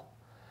that well.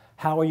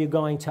 How are you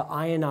going to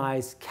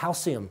ionize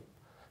calcium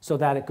so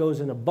that it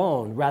goes in a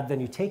bone rather than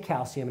you take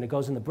calcium and it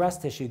goes in the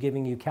breast tissue,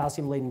 giving you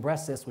calcium-laden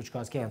breast cysts, which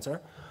cause cancer,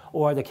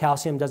 or the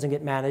calcium doesn't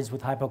get managed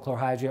with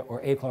hypochlorhydria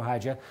or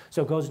achlorhydria,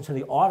 so it goes into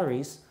the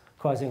arteries,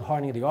 causing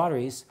hardening of the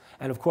arteries,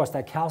 and of course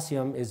that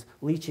calcium is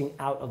leaching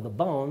out of the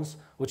bones,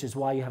 which is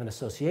why you have an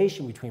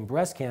association between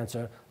breast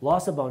cancer,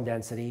 loss of bone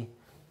density,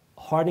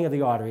 hardening of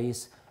the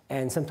arteries,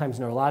 and sometimes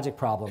neurologic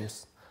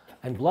problems,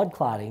 and blood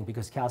clotting,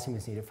 because calcium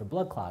is needed for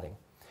blood clotting.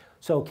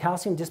 So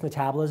calcium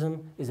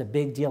dysmetabolism is a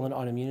big deal in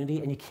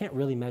autoimmunity, and you can't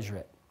really measure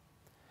it.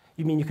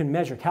 You mean you can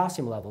measure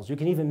calcium levels, you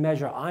can even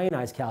measure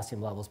ionized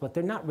calcium levels, but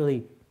they're not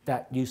really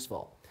that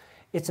useful.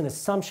 It's an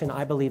assumption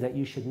I believe that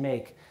you should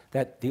make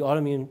that the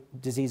autoimmune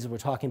diseases we're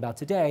talking about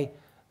today,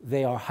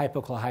 they are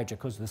hypochlorhydric,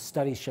 because the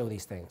studies show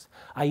these things.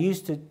 I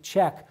used to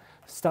check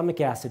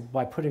stomach acid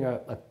by putting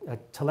a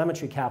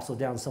telemetry capsule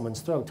down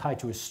someone's throat tied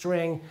to a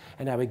string,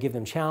 and I would give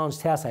them challenge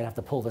tests. I'd have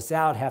to pull this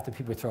out. Half the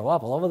people would throw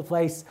up all over the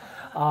place.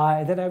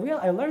 And then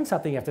I learned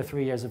something after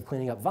 3 years of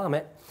cleaning up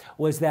vomit,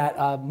 was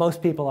that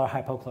most people are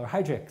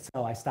hypochlorhydric,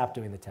 so I stopped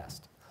doing the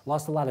test.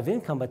 Lost a lot of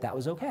income, but that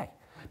was okay,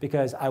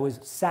 because I was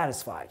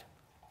satisfied.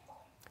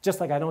 Just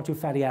like I don't do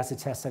fatty acid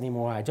tests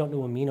anymore, I don't do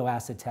amino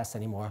acid tests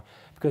anymore,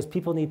 because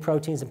people need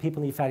proteins and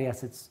people need fatty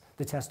acids.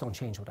 The tests don't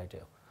change what I do.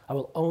 I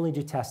will only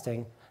do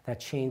testing that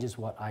changes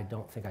what I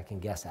don't think I can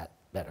guess at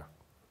better.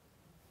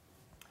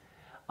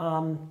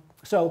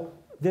 So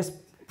this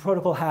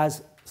protocol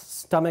has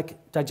stomach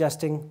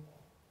digesting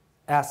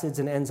acids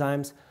and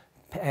enzymes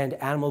and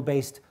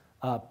animal-based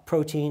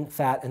protein,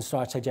 fat, and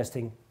starch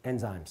digesting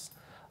enzymes.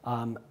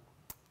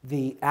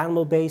 The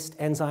animal-based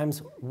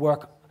enzymes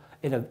work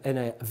in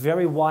a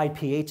very wide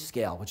pH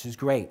scale, which is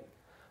great.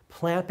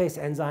 Plant-based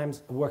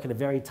enzymes work at a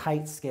very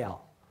tight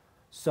scale.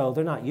 So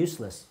they're not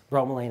useless,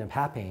 bromelain and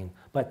papain,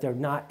 but they're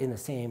not in the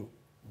same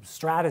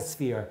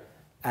stratosphere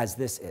as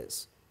this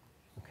is.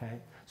 Okay?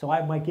 So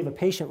I might give a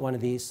patient one of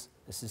these,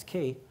 this is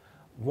key,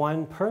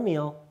 one per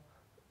meal,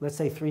 let's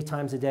say 3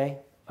 times a day,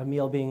 a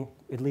meal being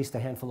at least a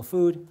handful of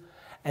food.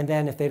 And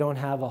then if they don't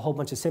have a whole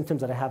bunch of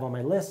symptoms that I have on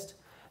my list,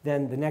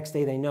 then the next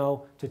day they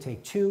know to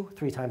take 2,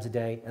 3 times a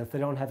day. And if they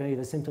don't have any of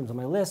the symptoms on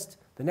my list,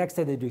 the next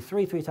day they do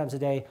 3 times a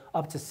day,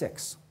 up to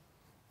 6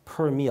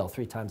 per meal,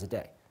 3 times a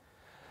day.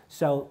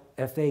 So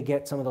if they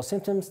get some of those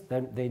symptoms,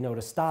 then they know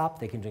to stop,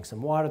 they can drink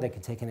some water, they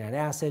can take an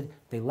antacid,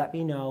 they let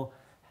me know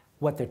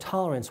what their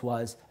tolerance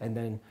was, and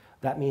then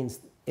that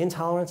means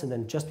intolerance, and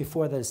then just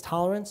before there's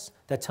tolerance,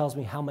 that tells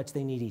me how much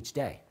they need each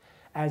day.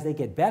 As they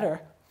get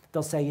better,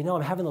 they'll say, you know,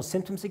 I'm having those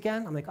symptoms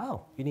again. I'm like,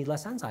 oh, you need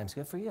less enzymes,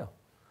 good for you.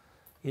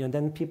 You know, and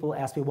then people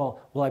ask me, well,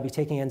 will I be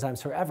taking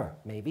enzymes forever?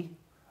 Maybe.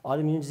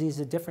 Autoimmune disease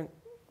is a different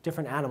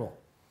animal.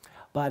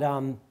 But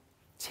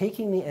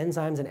taking the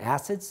enzymes and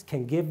acids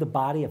can give the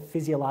body a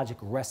physiologic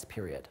rest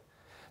period.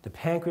 The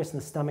pancreas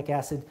and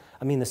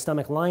the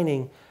stomach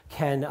lining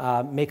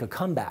can make a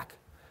comeback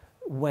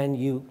when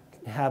you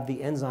have the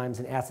enzymes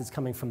and acids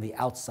coming from the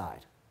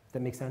outside.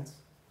 That make sense?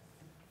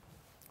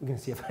 I'm going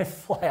to see if I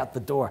fly out the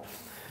door.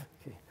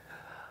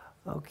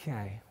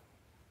 Okay.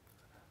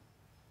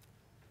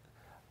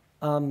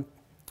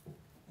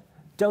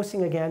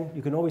 Dosing, again,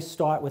 you can always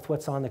start with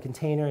what's on the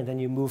container and then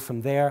you move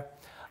from there.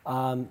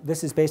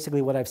 This is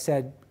basically what I've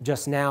said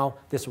just now.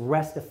 This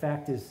rest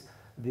effect is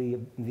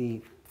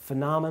the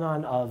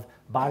phenomenon of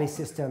body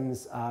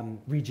systems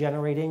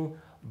regenerating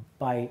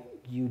by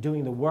you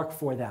doing the work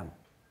for them.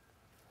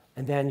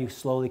 And then you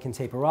slowly can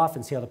taper off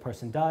and see how the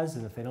person does,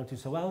 and if they don't do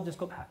so well, just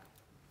go back.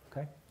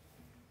 Okay?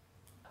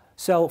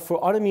 So for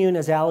autoimmune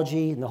as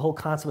allergy and the whole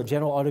concept of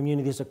general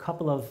autoimmunity, there's a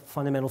couple of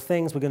fundamental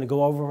things. We're going to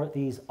go over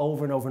these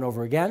over and over and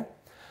over again.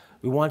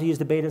 We want to use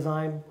the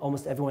betazyme.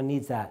 Almost everyone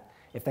needs that.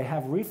 If they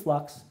have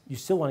reflux, you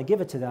still want to give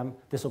it to them.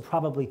 This will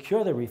probably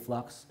cure their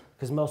reflux,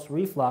 because most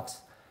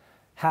reflux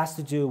has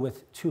to do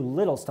with too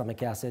little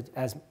stomach acid,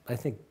 as I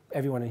think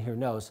everyone in here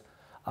knows,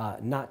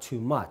 not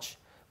too much.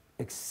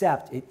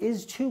 Except it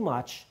is too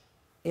much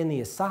in the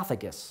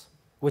esophagus,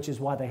 which is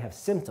why they have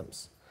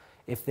symptoms.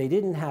 If they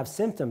didn't have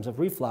symptoms of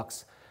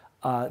reflux,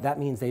 that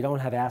means they don't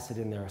have acid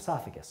in their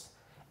esophagus.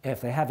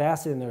 If they have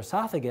acid in their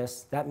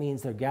esophagus, that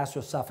means their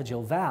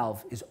gastroesophageal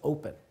valve is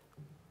open.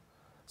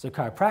 So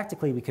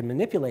chiropractically, we can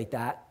manipulate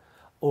that,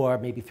 or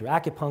maybe through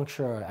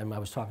acupuncture, and I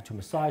was talking to a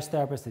massage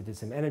therapist, they did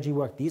some energy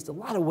work. There's a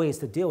lot of ways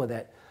to deal with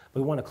it, but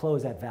we want to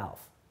close that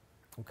valve,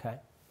 okay?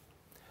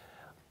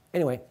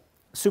 Anyway,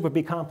 super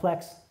B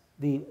complex,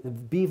 the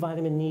B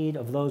vitamin need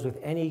of those with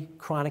any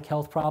chronic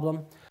health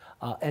problem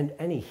and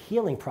any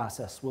healing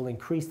process will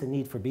increase the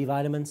need for B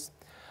vitamins.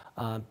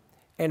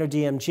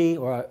 NR-DMG,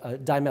 or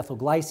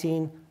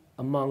dimethylglycine,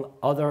 among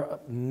other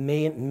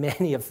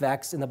many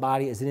effects in the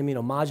body, is an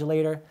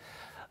immunomodulator.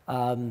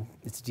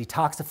 It's a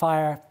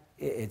detoxifier.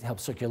 It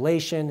helps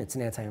circulation. It's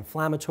an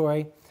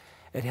anti-inflammatory.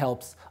 It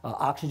helps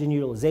oxygen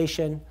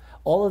utilization.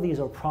 All of these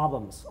are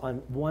problems on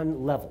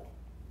one level.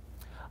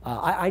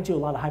 I do a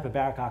lot of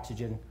hyperbaric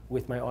oxygen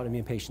with my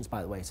autoimmune patients,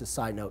 by the way. It's a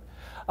side note.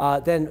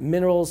 Then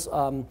minerals,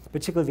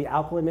 particularly the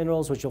alkaline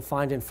minerals, which you'll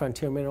find in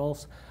Frontier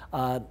Minerals.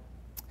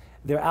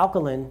 They're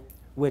alkaline,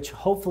 which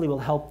hopefully will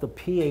help the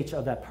pH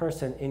of that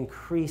person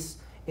increase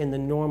in the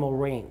normal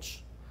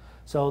range.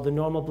 So the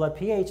normal blood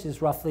pH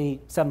is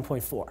roughly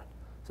 7.4.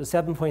 So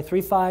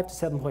 7.35 to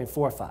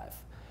 7.45.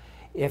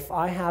 If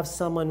I have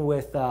someone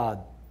with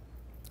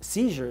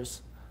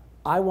seizures,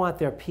 I want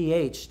their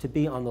pH to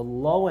be on the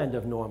low end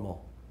of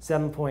normal,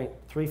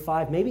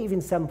 7.35, maybe even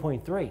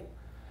 7.3.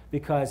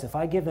 Because if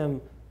I give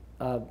them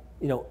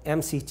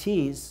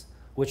MCTs,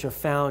 which are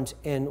found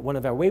in one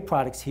of our whey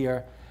products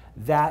here,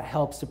 that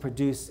helps to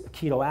produce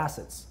keto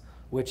acids,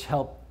 which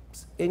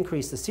helps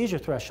increase the seizure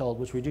threshold,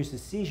 which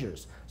reduces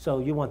seizures. So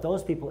you want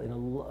those people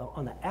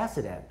on the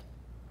acid end,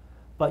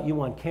 but you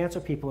want cancer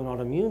people and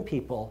autoimmune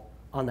people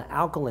on the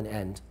alkaline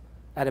end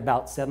at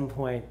about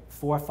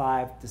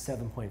 7.45 to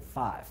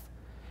 7.5.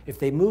 If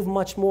they move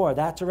much more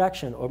that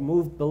direction or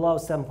move below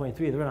 7.3,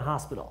 they're in a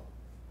hospital.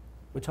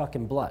 We're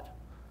talking blood,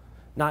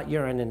 not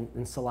urine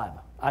and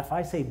saliva. If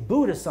I say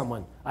boo to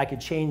someone, I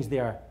could change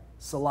their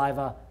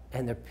saliva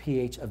and their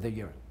pH of their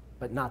urine,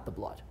 but not the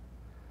blood.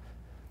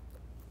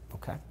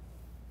 Okay.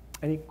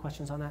 Any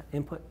questions on that?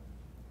 Input?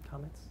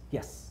 Comments?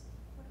 Yes?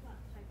 What about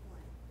type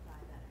 1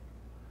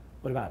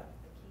 diabetic? What about it?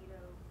 The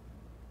keto,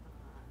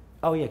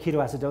 Oh yeah,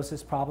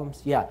 ketoacidosis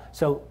problems. Yeah,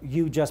 so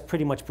you just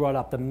pretty much brought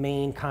up the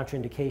main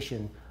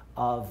contraindication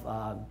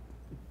of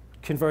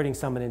converting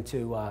someone into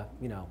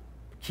you know,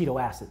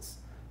 keto acids.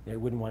 You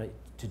wouldn't want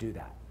to do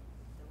that.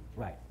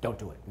 Right, don't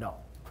do it, no.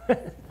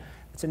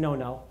 It's a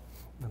no-no,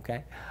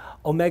 okay?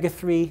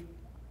 Omega-3,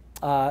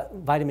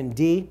 vitamin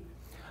D.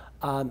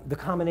 The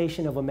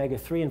combination of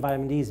omega-3 and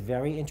vitamin D is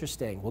very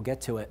interesting. We'll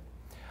get to it.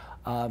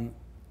 And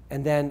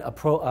then a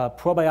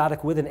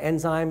probiotic with an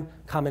enzyme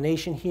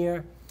combination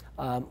here.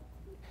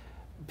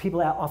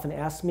 People often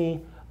ask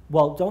me,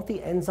 well, don't the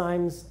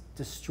enzymes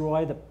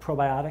destroy the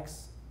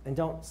probiotics? And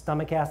don't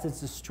stomach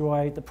acids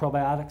destroy the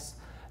probiotics?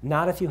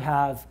 Not if you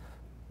have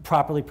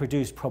properly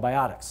produced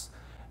probiotics.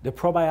 The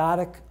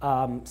probiotic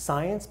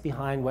science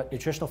behind what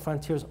Nutritional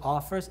Frontiers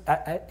offers,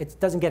 it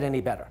doesn't get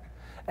any better.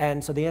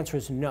 And so the answer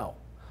is no.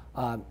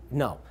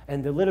 No.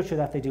 And the literature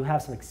that they do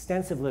have some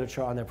extensive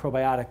literature on their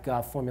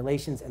probiotic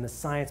formulations and the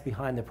science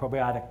behind the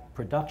probiotic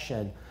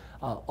production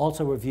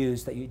also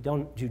reviews that you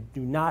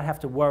do not have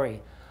to worry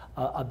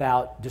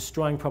about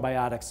destroying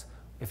probiotics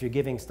if you're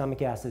giving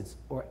stomach acids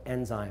or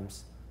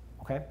enzymes,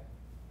 okay?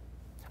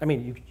 I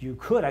mean, you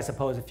could, I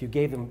suppose, if you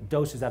gave them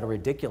doses that are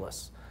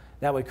ridiculous.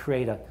 That would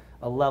create a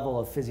level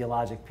of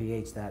physiologic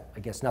pH that I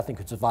guess nothing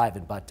could survive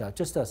it, but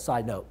just a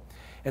side note.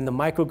 And the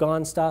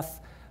microgon stuff,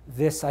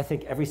 this I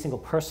think every single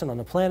person on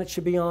the planet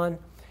should be on.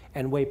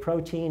 And whey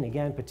protein,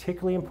 again,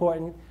 particularly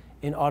important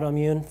in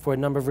autoimmune for a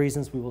number of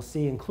reasons we will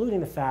see, including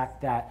the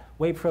fact that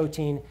whey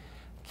protein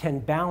can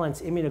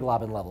balance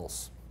immunoglobulin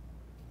levels.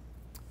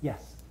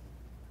 Yes?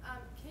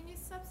 Can you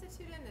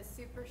substitute in the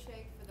super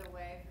shake for the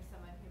whey for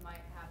someone who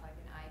might have like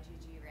an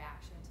IgG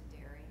reaction to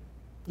dairy?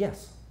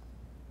 Yes.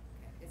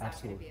 Okay. Is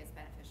that going to be as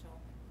beneficial?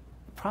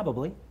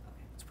 Probably. Okay.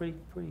 It's pretty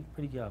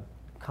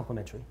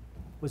complimentary.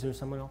 Was there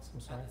someone else?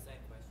 I'm sorry. The same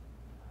question.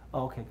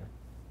 Oh, okay, good.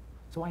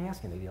 So why are you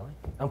asking, Adele?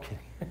 I'm kidding.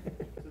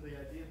 So the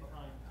idea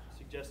behind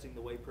suggesting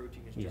the whey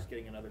protein is just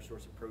getting another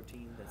source of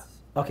protein that's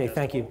Okay,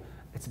 thank you.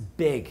 digestible? It's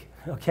big.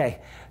 Okay,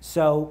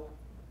 so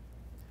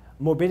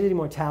morbidity,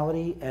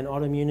 mortality, and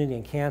autoimmunity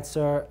and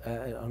cancer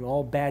and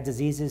all bad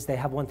diseases, they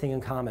have one thing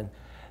in common.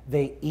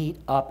 They eat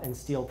up and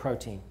steal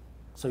protein.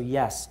 So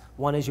yes,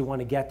 one is you want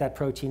to get that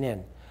protein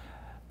in.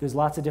 There's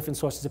lots of different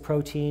sources of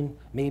protein.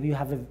 Maybe you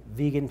have a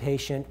vegan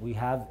patient. We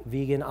have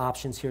vegan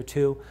options here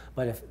too.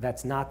 But if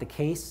that's not the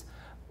case,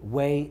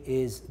 whey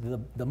is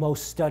the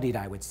most studied,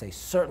 I would say,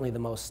 certainly the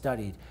most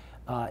studied.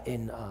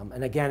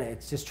 And again,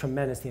 it's just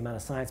tremendous the amount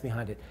of science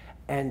behind it.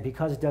 And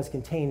because it does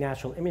contain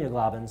natural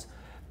immunoglobulins,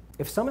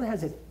 if someone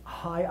has a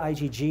high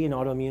IgG in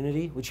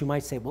autoimmunity, which you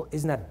might say, well,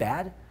 isn't that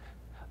bad?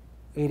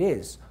 It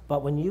is.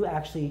 But when you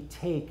actually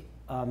take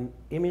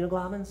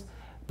immunoglobulins,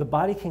 the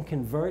body can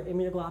convert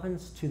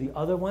immunoglobulins to the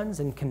other ones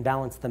and can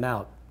balance them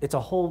out. It's a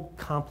whole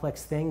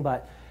complex thing,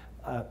 but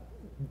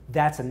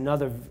that's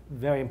another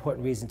very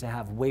important reason to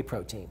have whey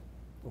protein,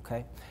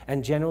 okay?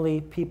 And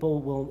generally,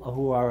 people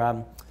who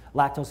are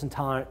lactose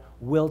intolerant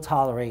will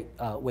tolerate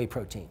whey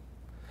protein.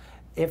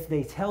 If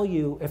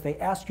they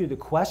ask you the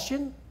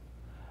question,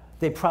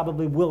 they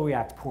probably will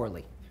react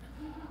poorly.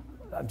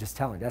 I'm just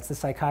telling you, that's the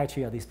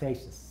psychiatry of these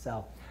patients.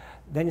 So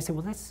then you say,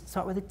 well, let's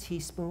start with a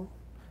teaspoon,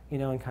 you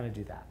know, and kind of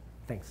do that.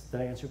 Thanks.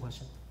 Did I answer your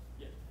question?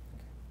 Yeah.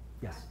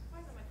 Yes. I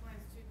find that my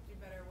clients do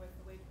better with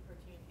the whey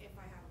protein if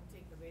I have them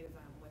take the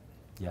Betazyme with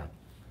it. Yeah.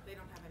 They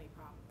don't have any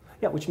problem.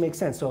 Yeah, which makes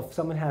sense. So if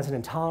someone has an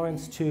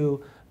intolerance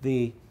to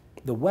the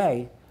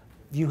whey,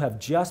 you have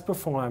just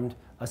performed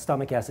a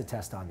stomach acid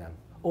test on them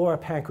or a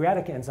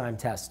pancreatic enzyme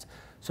test.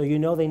 So you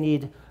know they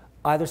need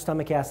either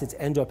stomach acids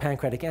and or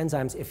pancreatic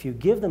enzymes if you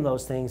give them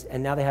those things,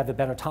 and now they have a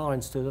better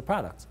tolerance to the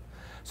products.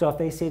 So if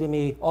they say to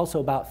me also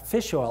about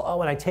fish oil, oh,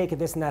 when I take it,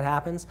 this and that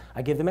happens,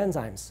 I give them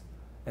enzymes,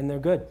 and they're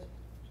good.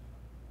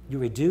 You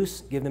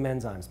reduce, give them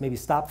enzymes. Maybe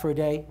stop for a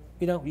day,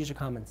 you know, use your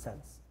common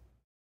sense.